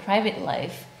have a private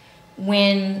life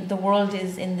when the world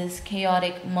is in this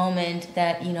chaotic moment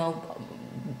that,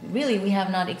 really we have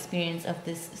not experienced of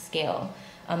this scale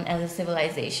as a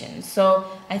civilization. So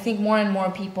I think more and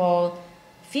more people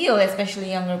feel,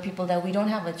 especially younger people, that we don't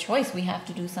have a choice. We have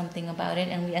to do something about it.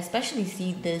 And we especially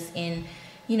see this in,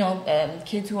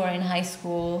 kids who are in high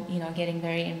school, getting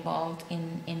very involved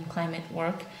in climate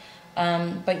work.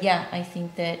 But yeah, I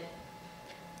think that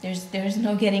there's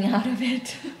no getting out of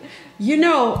it.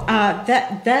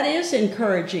 That is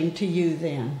encouraging to you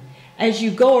then. As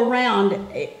you go around,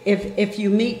 if you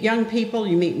meet young people,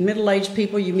 you meet middle-aged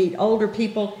people, you meet older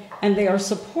people, and they are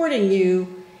supporting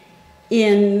you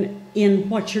in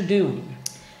what you're doing.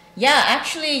 Yeah,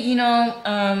 actually,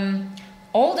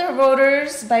 older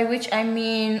voters, by which I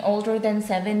mean older than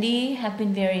 70, have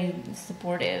been very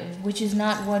supportive, which is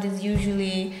not what is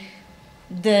usually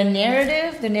the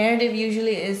narrative. The narrative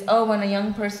usually is, when a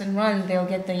young person runs, they'll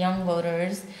get the young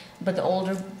voters, but the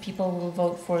older people will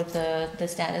vote for the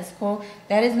status quo.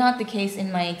 That is not the case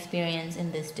in my experience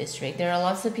in this district. There are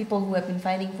lots of people who have been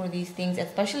fighting for these things,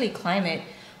 especially climate,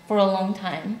 for a long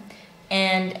time,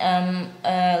 and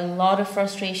a lot of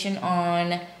frustration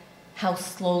on how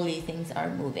slowly things are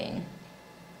moving.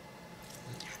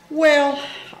 Well,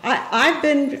 I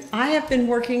have been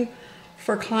working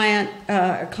for climate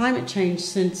change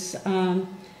since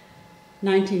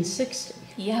 1960.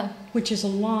 Yeah. Which is a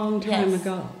long time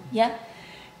ago. Yeah.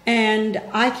 And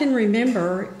I can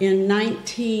remember in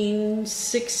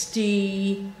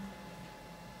 1960,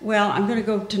 I'm going to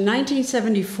go to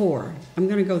 1974. I'm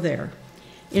going to go there.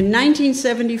 In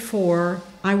 1974,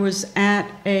 I was at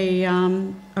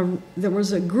there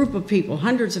was a group of people,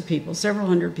 hundreds of people, several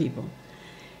hundred people.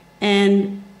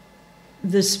 And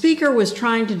the speaker was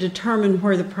trying to determine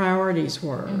where the priorities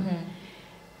were.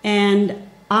 And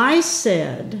I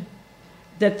said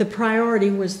that the priority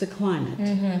was the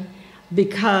climate.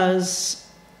 Because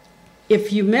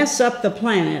if you mess up the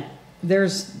planet,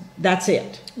 that's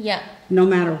it. Yeah. No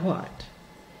matter what.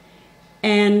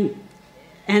 And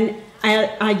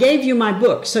I gave you my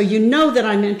book, so you know that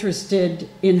I'm interested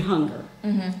in hunger.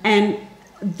 And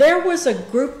there was a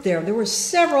group there. There were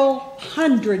several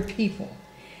hundred people.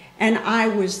 And I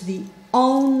was the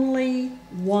only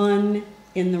one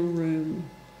in the room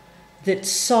that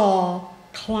saw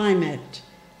climate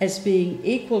as being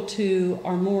equal to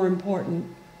or more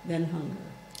important than hunger.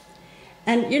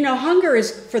 And hunger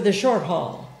is for the short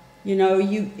haul.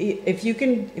 If you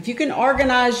can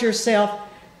organize yourself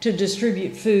to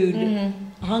distribute food,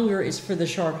 hunger is for the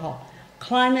short haul.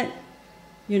 Climate,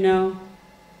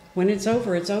 when it's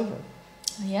over, it's over.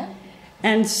 Yeah.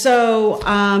 And so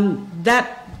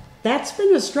that's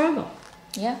been a struggle.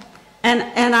 Yeah.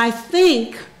 And I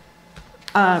think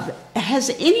Has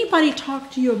anybody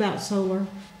talked to you about solar?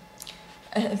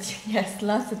 Yes,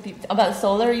 lots of people. About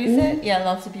solar, you said? Yeah,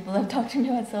 lots of people have talked to me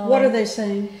about solar. What are they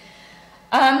saying?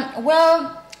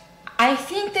 Well, I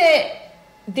think that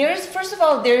first of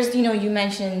all, you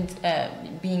mentioned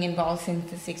being involved since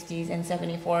the 60s and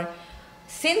 74.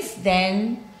 Since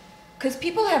then, because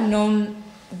people have known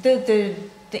the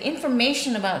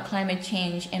information about climate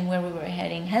change and where we were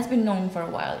heading has been known for a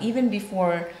while, even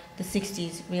before the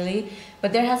 60s, really.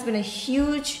 But there has been a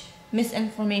huge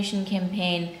misinformation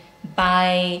campaign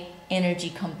by energy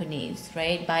companies,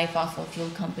 right? By fossil fuel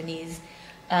companies.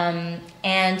 And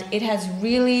it has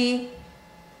really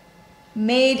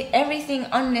made everything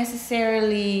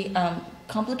unnecessarily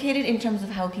complicated in terms of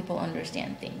how people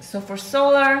understand things. So for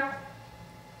solar,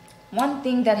 one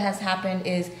thing that has happened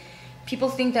is people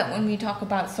think that when we talk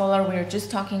about solar, we're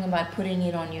just talking about putting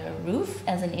it on your roof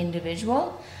as an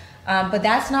individual. But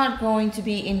that's not going to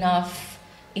be enough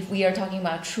if we are talking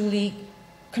about truly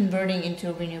converting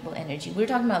into renewable energy. We're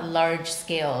talking about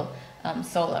large-scale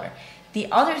solar. The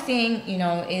other thing,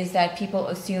 is that people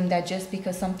assume that just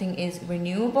because something is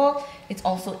renewable, it's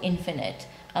also infinite.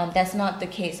 That's not the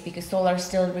case, because solar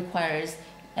still requires,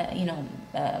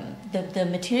 the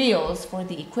materials for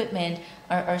the equipment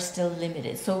are still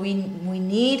limited. So we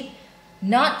need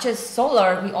not just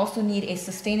solar, we also need a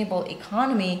sustainable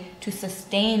economy to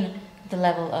sustain the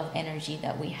level of energy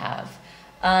that we have.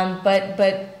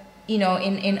 But in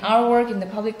our work, in the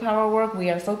public power work, we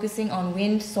are focusing on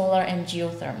wind, solar, and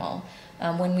geothermal.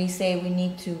 When we say we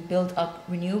need to build up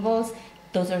renewables,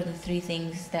 those are the three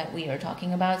things that we are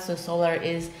talking about. So solar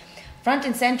is front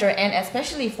and center, and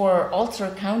especially for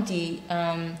Ulster County,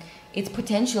 its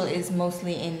potential is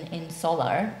mostly in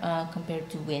solar compared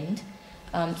to wind.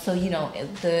 So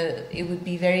it would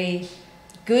be very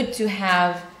good to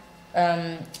have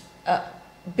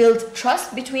build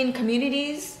trust between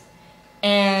communities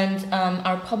and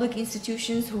our public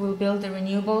institutions who will build the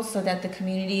renewables, so that the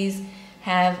communities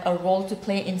have a role to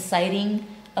play in siting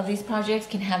of these projects,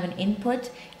 can have an input,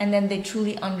 and then they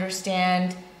truly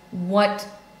understand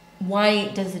why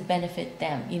does it benefit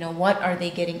them? What are they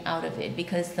getting out of it?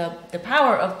 Because the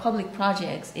power of public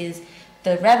projects is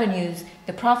the revenues,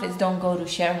 the profits don't go to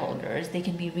shareholders. They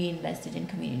can be reinvested in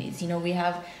communities. We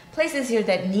have places here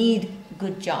that need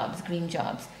good jobs, green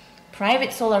jobs.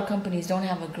 Private solar companies don't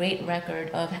have a great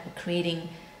record of creating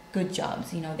good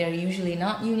jobs. They're usually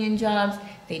not union jobs.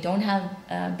 They don't have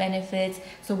benefits.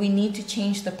 So we need to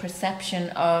change the perception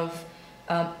of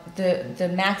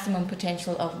the maximum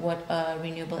potential of what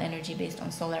renewable energy based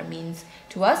on solar means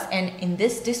to us. And in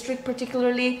this district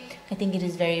particularly, I think it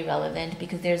is very relevant,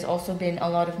 because there's also been a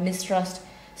lot of mistrust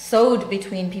sowed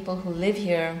between people who live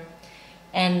here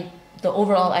and the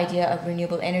overall idea of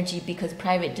renewable energy, because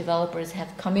private developers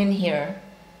have come in here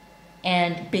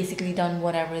and basically done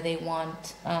whatever they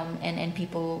want, and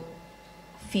people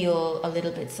feel a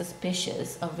little bit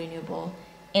suspicious of renewable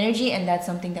energy, and that's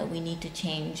something that we need to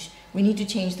change. We need to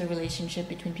change the relationship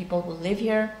between people who live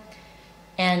here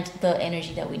and the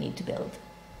energy that we need to build.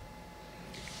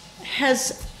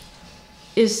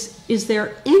 Is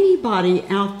there anybody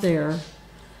out there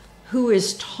who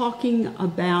is talking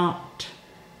about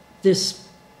this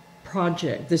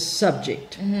project, this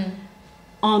subject,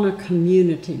 on a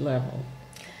community level?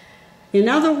 In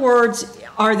other words,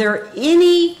 are there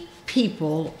any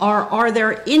people, or are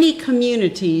there any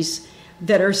communities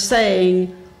that are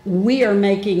saying, we are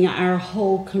making our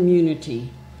whole community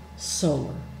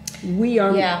solar? We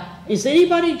are. Yeah. Is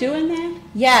anybody doing that?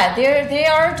 Yeah, they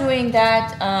are doing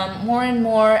that more and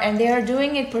more, and they are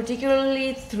doing it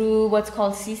particularly through what's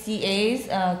called CCAs,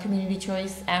 Community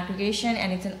Choice Aggregation,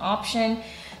 and it's an option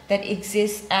that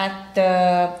exists at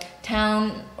the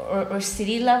town or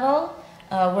city level,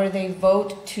 where they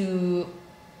vote to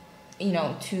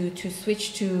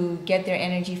switch to get their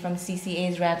energy from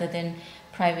CCAs rather than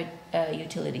private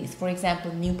utilities. For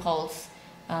example, New Pulse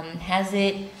has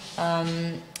it,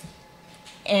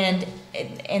 and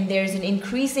there's an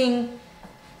increasing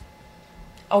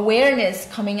awareness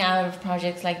coming out of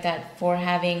projects like that for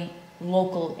having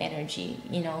local energy,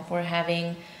 for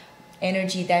having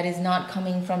energy that is not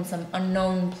coming from some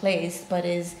unknown place, but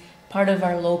is part of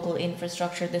our local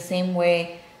infrastructure, the same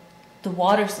way the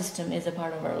water system is a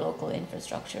part of our local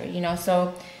infrastructure.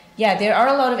 So yeah, there are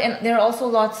a lot of, and there are also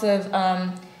lots of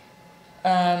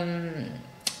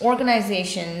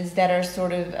organizations that are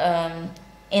sort of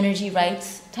energy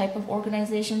rights type of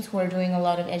organizations who are doing a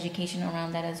lot of education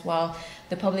around that as well.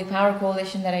 The Public Power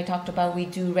Coalition that I talked about, we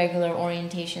do regular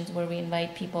orientations where we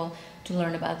invite people to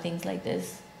learn about things like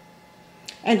this.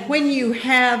 And when you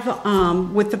have,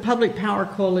 with the Public Power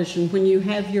Coalition, when you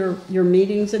have your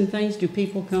meetings and things, do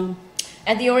people come?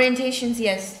 At the orientations,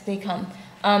 yes, they come.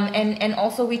 And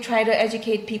also we try to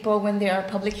educate people when there are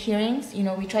public hearings. You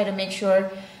know, we try to make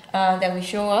sure that we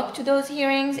show up to those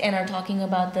hearings and are talking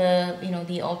about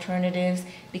the alternatives,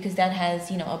 because that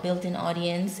has, a built-in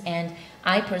audience. And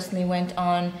I personally went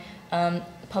on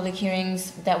public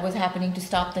hearings that was happening to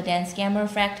stop the Dan Scammer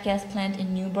fracked gas plant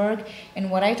in Newburgh.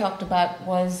 And what I talked about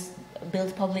was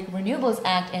Build Public Renewables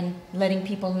Act and letting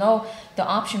people know the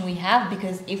option we have,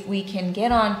 because if we can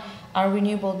get on our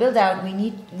renewable build out,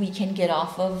 we can get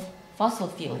off of fossil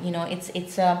fuel.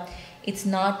 It's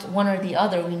not one or the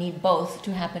other. We need both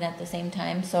to happen at the same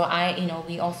time. So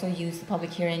we also use the public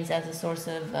hearings as a source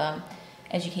of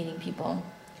educating people.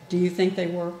 Do you think they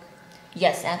work?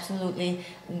 Yes, absolutely.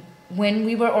 When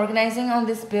we were organizing on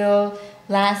this bill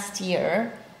last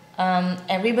year,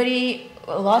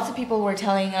 lots of people were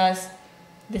telling us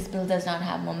this bill does not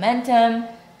have momentum,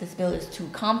 this bill is too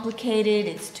complicated,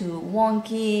 it's too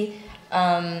wonky,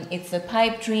 it's a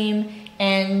pipe dream.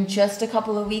 And just a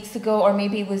couple of weeks ago, or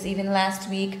maybe it was even last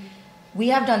week, we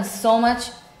have done so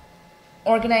much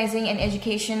organizing and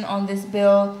education on this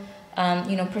bill,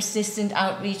 persistent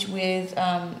outreach with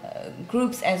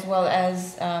groups as well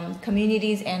as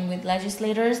communities and with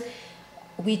legislators.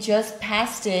 We just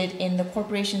passed it in the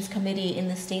Corporations Committee in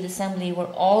the State Assembly, where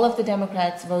all of the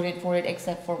Democrats voted for it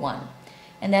except for one.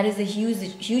 And that is a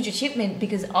huge achievement,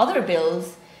 because other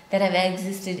bills that have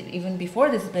existed even before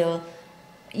this bill,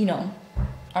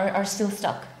 are still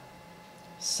stuck.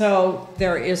 So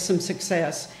there is some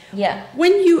success. Yeah.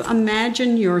 When you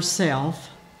imagine yourself,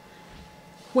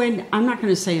 I'm not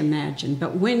going to say imagine,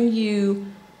 but when you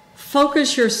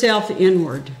focus yourself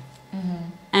inward,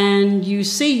 and you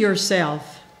see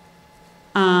yourself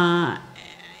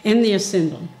in the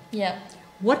assembly, yeah,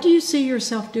 what do you see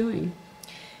yourself doing?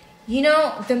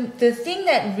 The thing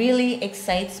that really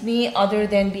excites me, other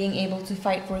than being able to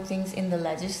fight for things in the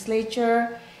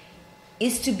legislature,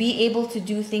 is to be able to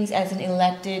do things as an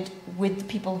elected with the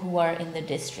people who are in the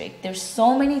district. There's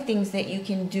so many things that you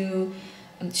can do,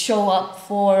 show up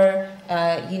for,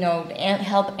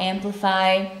 help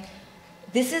amplify.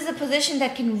 This is a position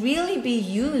that can really be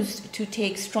used to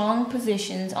take strong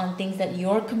positions on things that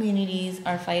your communities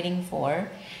are fighting for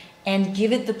and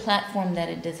give it the platform that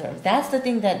it deserves. That's the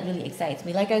thing that really excites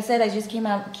me. Like I said, I just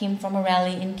came from a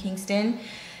rally in Kingston,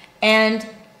 and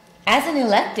as an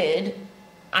elected,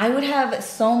 I would have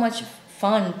so much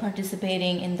fun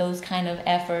participating in those kind of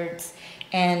efforts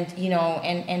and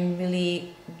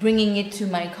really bringing it to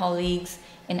my colleagues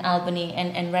in Albany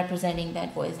and representing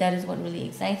that voice. That is what really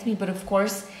excites me. But of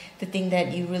course, the thing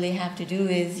that you really have to do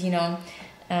is,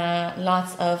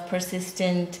 lots of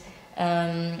persistent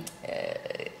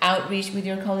outreach with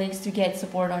your colleagues to get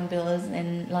support on bills,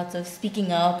 and lots of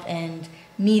speaking up and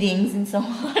meetings and so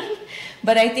on.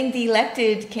 But I think the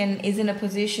elected is in a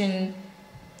position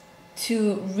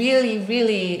to really,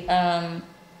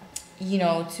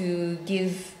 to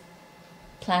give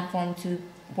platform to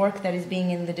work that is being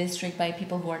in the district by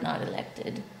people who are not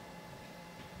elected.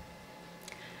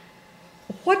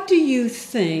 What do you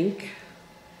think,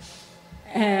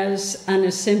 as an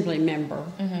assembly member,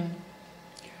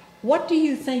 what do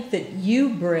you think that you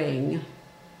bring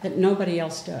that nobody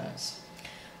else does?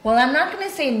 Well, I'm not going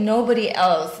to say nobody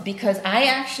else, because I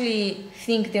actually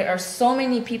think there are so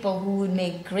many people who would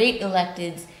make great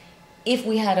electeds if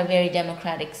we had a very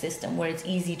democratic system where it's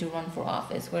easy to run for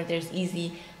office, where there's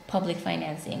easy public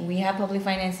financing. We have public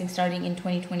financing starting in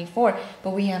 2024, but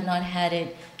we have not had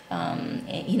it,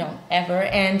 ever.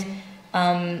 And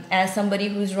as somebody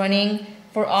who's running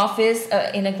for office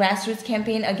in a grassroots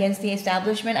campaign against the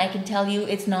establishment, I can tell you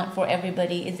it's not for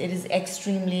everybody. It is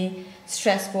extremely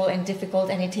stressful and difficult,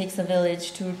 and it takes a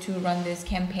village to run this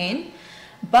campaign.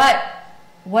 But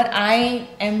what I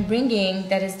am bringing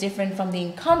that is different from the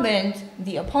incumbent,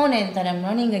 the opponent that I'm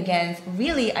running against,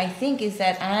 really, I think, is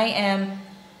that I am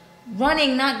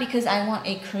running not because I want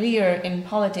a career in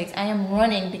politics. I am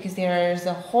running because there's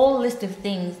a whole list of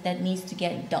things that needs to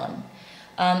get done.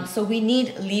 So we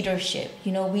need leadership.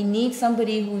 We need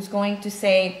somebody who's going to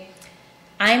say,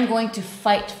 I'm going to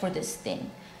fight for this thing.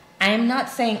 I'm not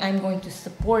saying I'm going to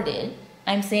support it.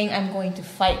 I'm saying I'm going to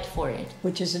fight for it.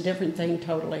 Which is a different thing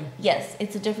totally. Yes,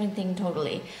 it's a different thing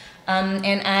totally.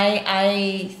 And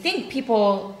I think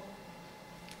people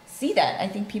see that. I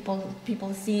think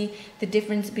people see the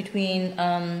difference between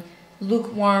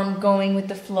lukewarm, going with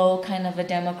the flow kind of a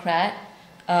Democrat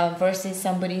versus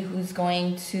somebody who's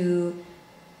going to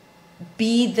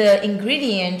be the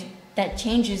ingredient that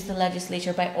changes the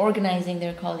legislature by organizing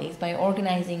their colleagues, by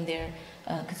organizing their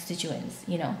constituents,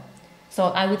 you know. So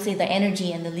I would say the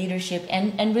energy and the leadership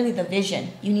and really the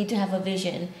vision. You need to have a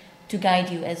vision to guide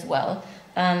you as well.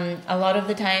 A lot of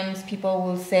the times people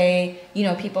will say, you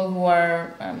know, people who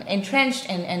are entrenched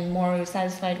and more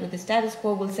satisfied with the status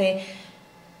quo will say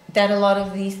that a lot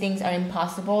of these things are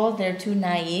impossible, they're too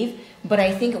naive. But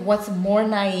I think what's more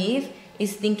naive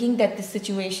is thinking that the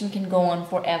situation can go on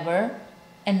forever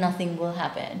and nothing will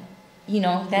happen. You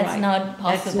know, that's right. not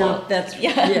possible.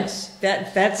 Yes,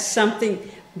 that's something,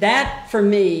 that for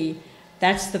me,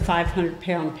 that's the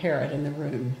 500-pound parrot in the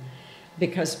room.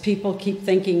 Because people keep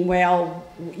thinking, well,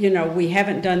 you know, we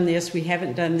haven't done this,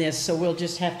 so we'll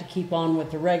just have to keep on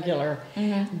with the regular.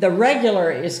 Mm-hmm. The regular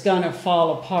is going to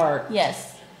fall apart.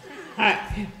 Yes.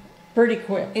 Pretty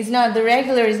quick. The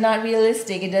regular is not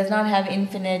realistic. It does not have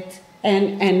infinite.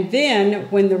 And then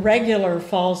when the regular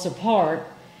falls apart,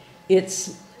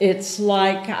 it's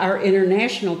like our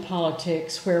international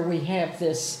politics where we have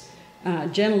this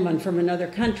gentleman from another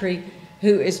country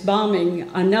who is bombing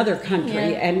another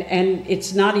country, and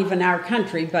it's not even our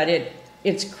country, but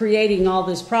it's creating all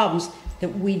these problems that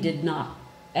we did not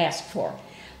ask for.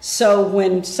 So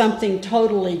when something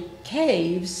totally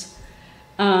caves,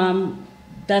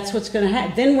 that's what's going to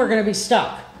happen. Then we're going to be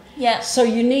stuck. Yeah. So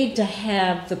you need to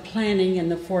have the planning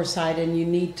and the foresight, and you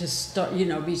need to start, you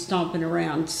know, be stomping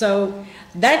around. So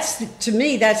to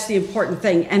me, that's the important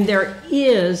thing. And there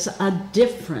is a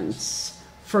difference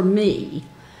for me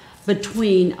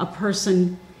between a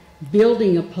person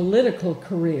building a political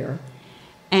career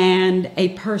and a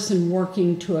person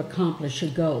working to accomplish a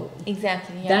goal.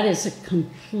 Exactly. Yeah. That is a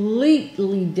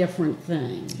completely different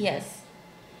thing. Yes.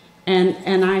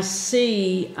 And I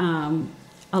see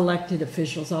elected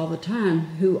officials all the time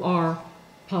who are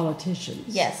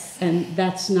politicians. Yes. And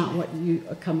that's not what you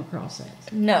come across as.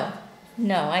 No,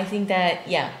 I think that,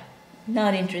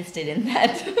 not interested in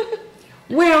that.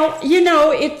 Well, you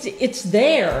know, it's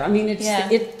there. I mean,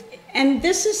 and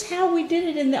this is how we did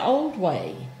it in the old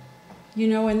way. You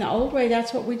know, in the old way,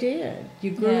 that's what we did.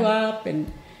 You grew up,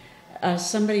 and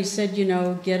somebody said, you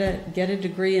know, get a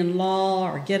degree in law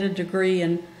or get a degree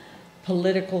in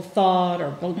political thought,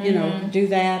 or you know, do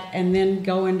that, and then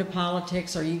go into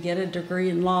politics. Or you get a degree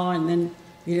in law, and then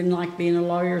you didn't like being a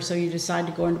lawyer, so you decide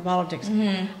to go into politics.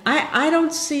 Mm-hmm. I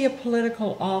don't see a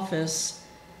political office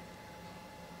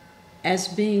as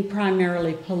being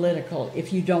primarily political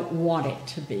if you don't want it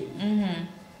to be. Mm-hmm.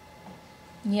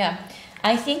 Yeah,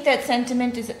 I think that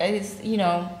sentiment is you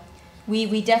know,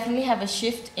 we definitely have a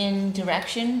shift in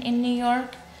direction in New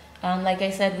York. Like I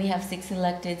said, we have 6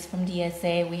 electeds from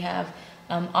DSA. We have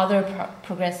other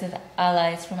progressive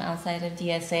allies from outside of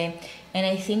DSA. And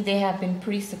I think they have been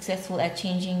pretty successful at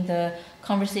changing the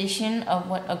conversation of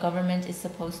what a government is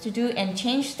supposed to do and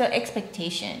change the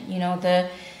expectation. You know,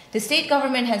 the state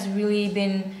government has really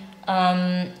been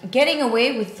getting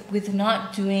away with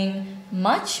not doing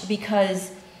much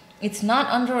because it's not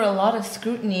under a lot of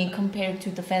scrutiny compared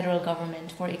to the federal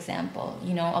government, for example.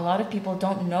 You know, a lot of people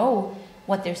don't know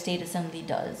what their state assembly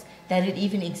does, that it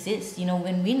even exists. You know,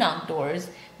 when we knock doors,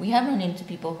 we have run into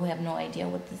people who have no idea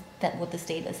what the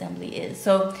state assembly is.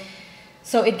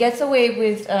 So it gets away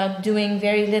with doing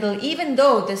very little, even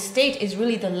though the state is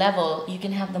really the level you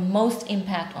can have the most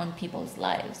impact on people's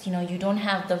lives. You know, you don't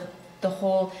have the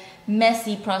whole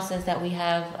messy process that we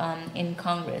have in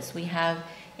Congress. We have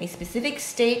a specific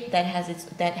state that has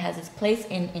its place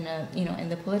in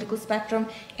the political spectrum.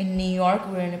 In New York,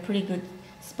 we're in a pretty good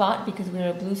spot because we're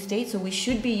a blue state, so we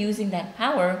should be using that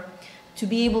power to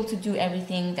be able to do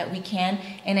everything that we can.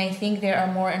 And I think there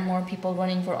are more and more people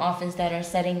running for office that are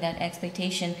setting that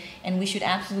expectation, and we should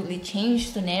absolutely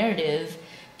change the narrative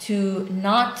to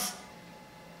not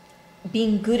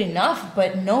being good enough,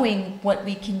 but knowing what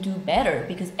we can do better,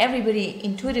 because everybody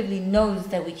intuitively knows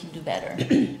that we can do better.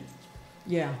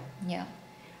 Yeah.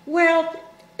 Well,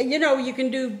 you know, you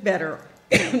can do better.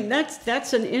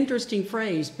 That's an interesting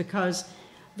phrase, because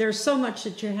there's so much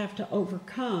that you have to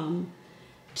overcome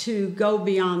to go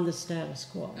beyond the status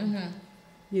quo. Mm-hmm.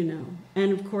 You know,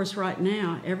 and of course, right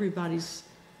now, everybody's.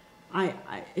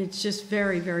 It's just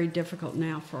very, very difficult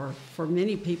now for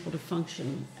many people to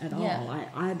function at all.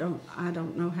 I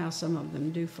don't know how some of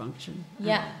them do function.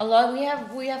 Yeah, a lot.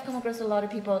 We have come across a lot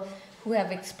of people who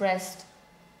have expressed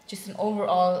just an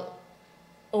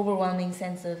overwhelming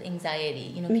sense of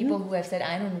anxiety. You know, people who have said,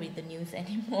 I don't read the news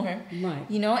anymore. Right.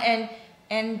 You know,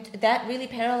 and that really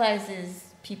paralyzes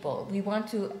people. We want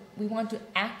to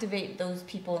activate those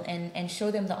people and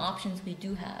show them the options we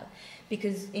do have.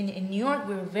 Because in New York,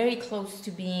 we're very close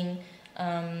to being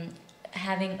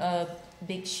having a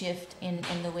big shift in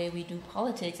the way we do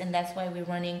politics, and that's why we're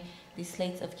running these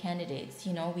slates of candidates.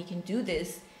 You know, we can do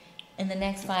this in the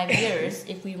next 5 years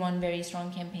if we run very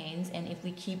strong campaigns and if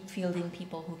we keep fielding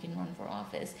people who can run for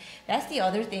office. That's the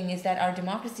other thing, is that our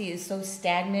democracy is so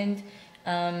stagnant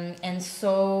and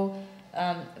so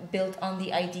built on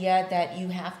the idea that you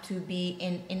have to be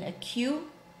in a queue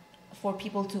for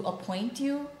people to appoint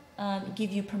you,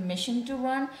 give you permission to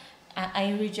run.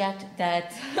 I reject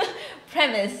that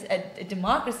premise. A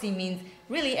democracy means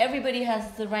really everybody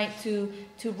has the right to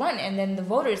run, and then the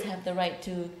voters have the right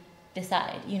to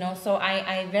decide, you know. So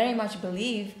I very much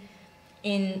believe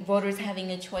in voters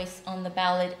having a choice on the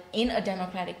ballot in a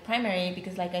Democratic primary,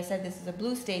 because like I said, this is a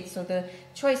blue state, so the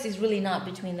choice is really not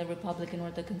between the Republican or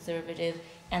the Conservative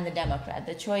and the Democrat.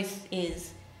 The choice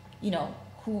is, you know,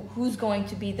 who's going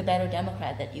to be the better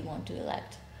Democrat that you want to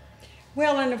elect.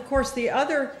 Well, and of course the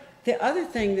other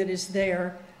thing that is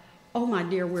there, oh my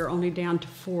dear, we're only down to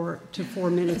 4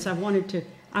 minutes. I wanted to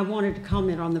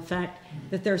comment on the fact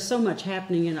that there's so much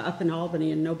happening up in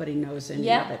Albany and nobody knows any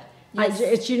of it. Yes.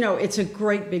 It's, you know, it's a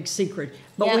great big secret,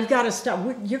 but we've got to stop.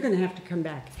 You're going to have to come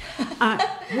back.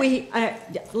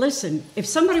 Listen, if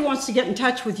somebody wants to get in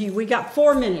touch with you, we got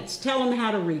 4 minutes. Tell them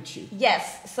how to reach you.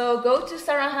 Yes, so go to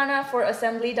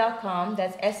sarahanaforassembly.com.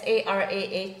 That's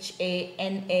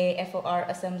SARAHANAFOR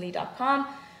assembly.com.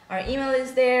 Our email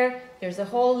is there. There's a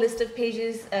whole list of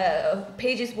pages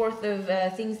worth of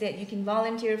things that you can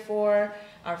volunteer for.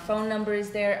 Our phone number is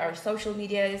there. Our social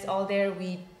media is all there.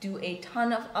 We do a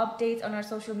ton of updates on our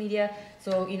social media.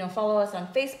 So, you know, follow us on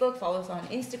Facebook, follow us on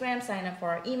Instagram, sign up for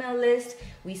our email list.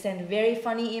 We send very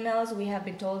funny emails. We have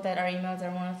been told that our emails are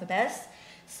one of the best.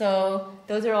 So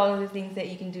those are all of the things that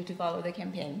you can do to follow the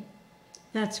campaign.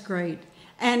 That's great.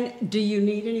 And do you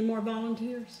need any more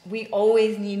volunteers? We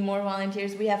always need more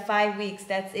volunteers. We have 5 weeks,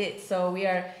 that's it. So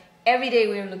every day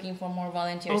we are looking for more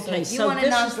volunteers. Okay, so if you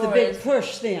this is the big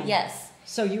push then. Yes.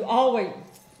 So you always,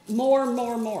 more.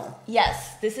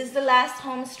 Yes, this is the last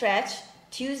home stretch.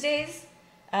 Tuesdays,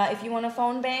 if you want to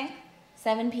phone bank,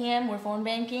 7 p.m. we're phone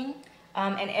banking.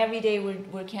 And every day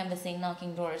we're canvassing,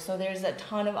 knocking doors. So there's a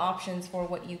ton of options for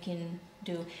what you can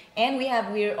do. And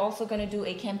we're also going to do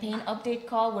a campaign update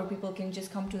call where people can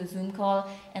just come to a Zoom call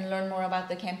and learn more about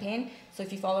the campaign. So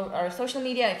if you follow our social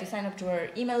media, if you sign up to our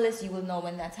email list, you will know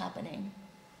when that's happening.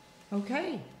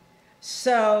 Okay.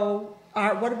 So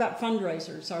what about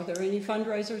fundraisers? Are there any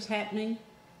fundraisers happening?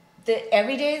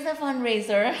 Every day is a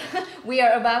fundraiser. We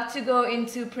are about to go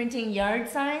into printing yard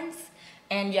signs,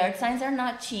 and yard signs are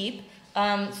not cheap.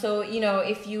 So, you know,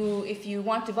 if you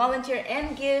want to volunteer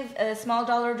and give a small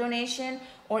dollar donation,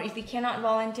 or if you cannot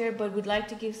volunteer but would like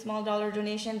to give small dollar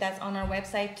donation, that's on our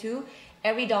website too.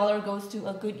 Every dollar goes to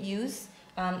a good use.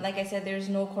 Like I said, there's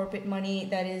no corporate money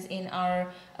that is in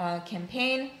our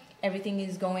campaign. Everything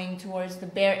is going towards the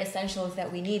bare essentials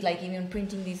that we need, like even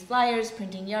printing these flyers,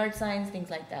 printing yard signs,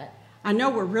 things like that. I know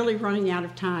we're really running out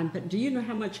of time, but do you know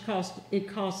how much it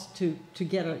costs to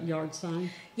get a yard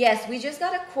sign? Yes, we just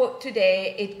got a quote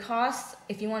today. It costs,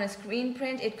 if you want a screen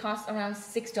print, it costs around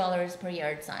 $6 per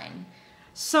yard sign.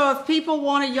 So if people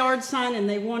want a yard sign and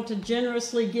they want to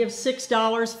generously give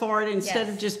 $6 for it instead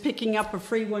of just picking up a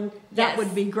free one, that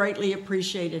would be greatly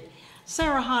appreciated.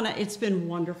 Sarahana, it's been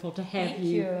wonderful to have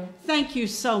you. Thank you. Thank you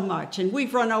so much. And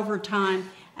we've run over time.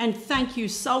 And thank you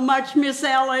so much, Miss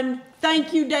Ellen.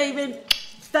 Thank you, David.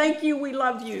 Thank you. We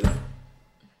love you.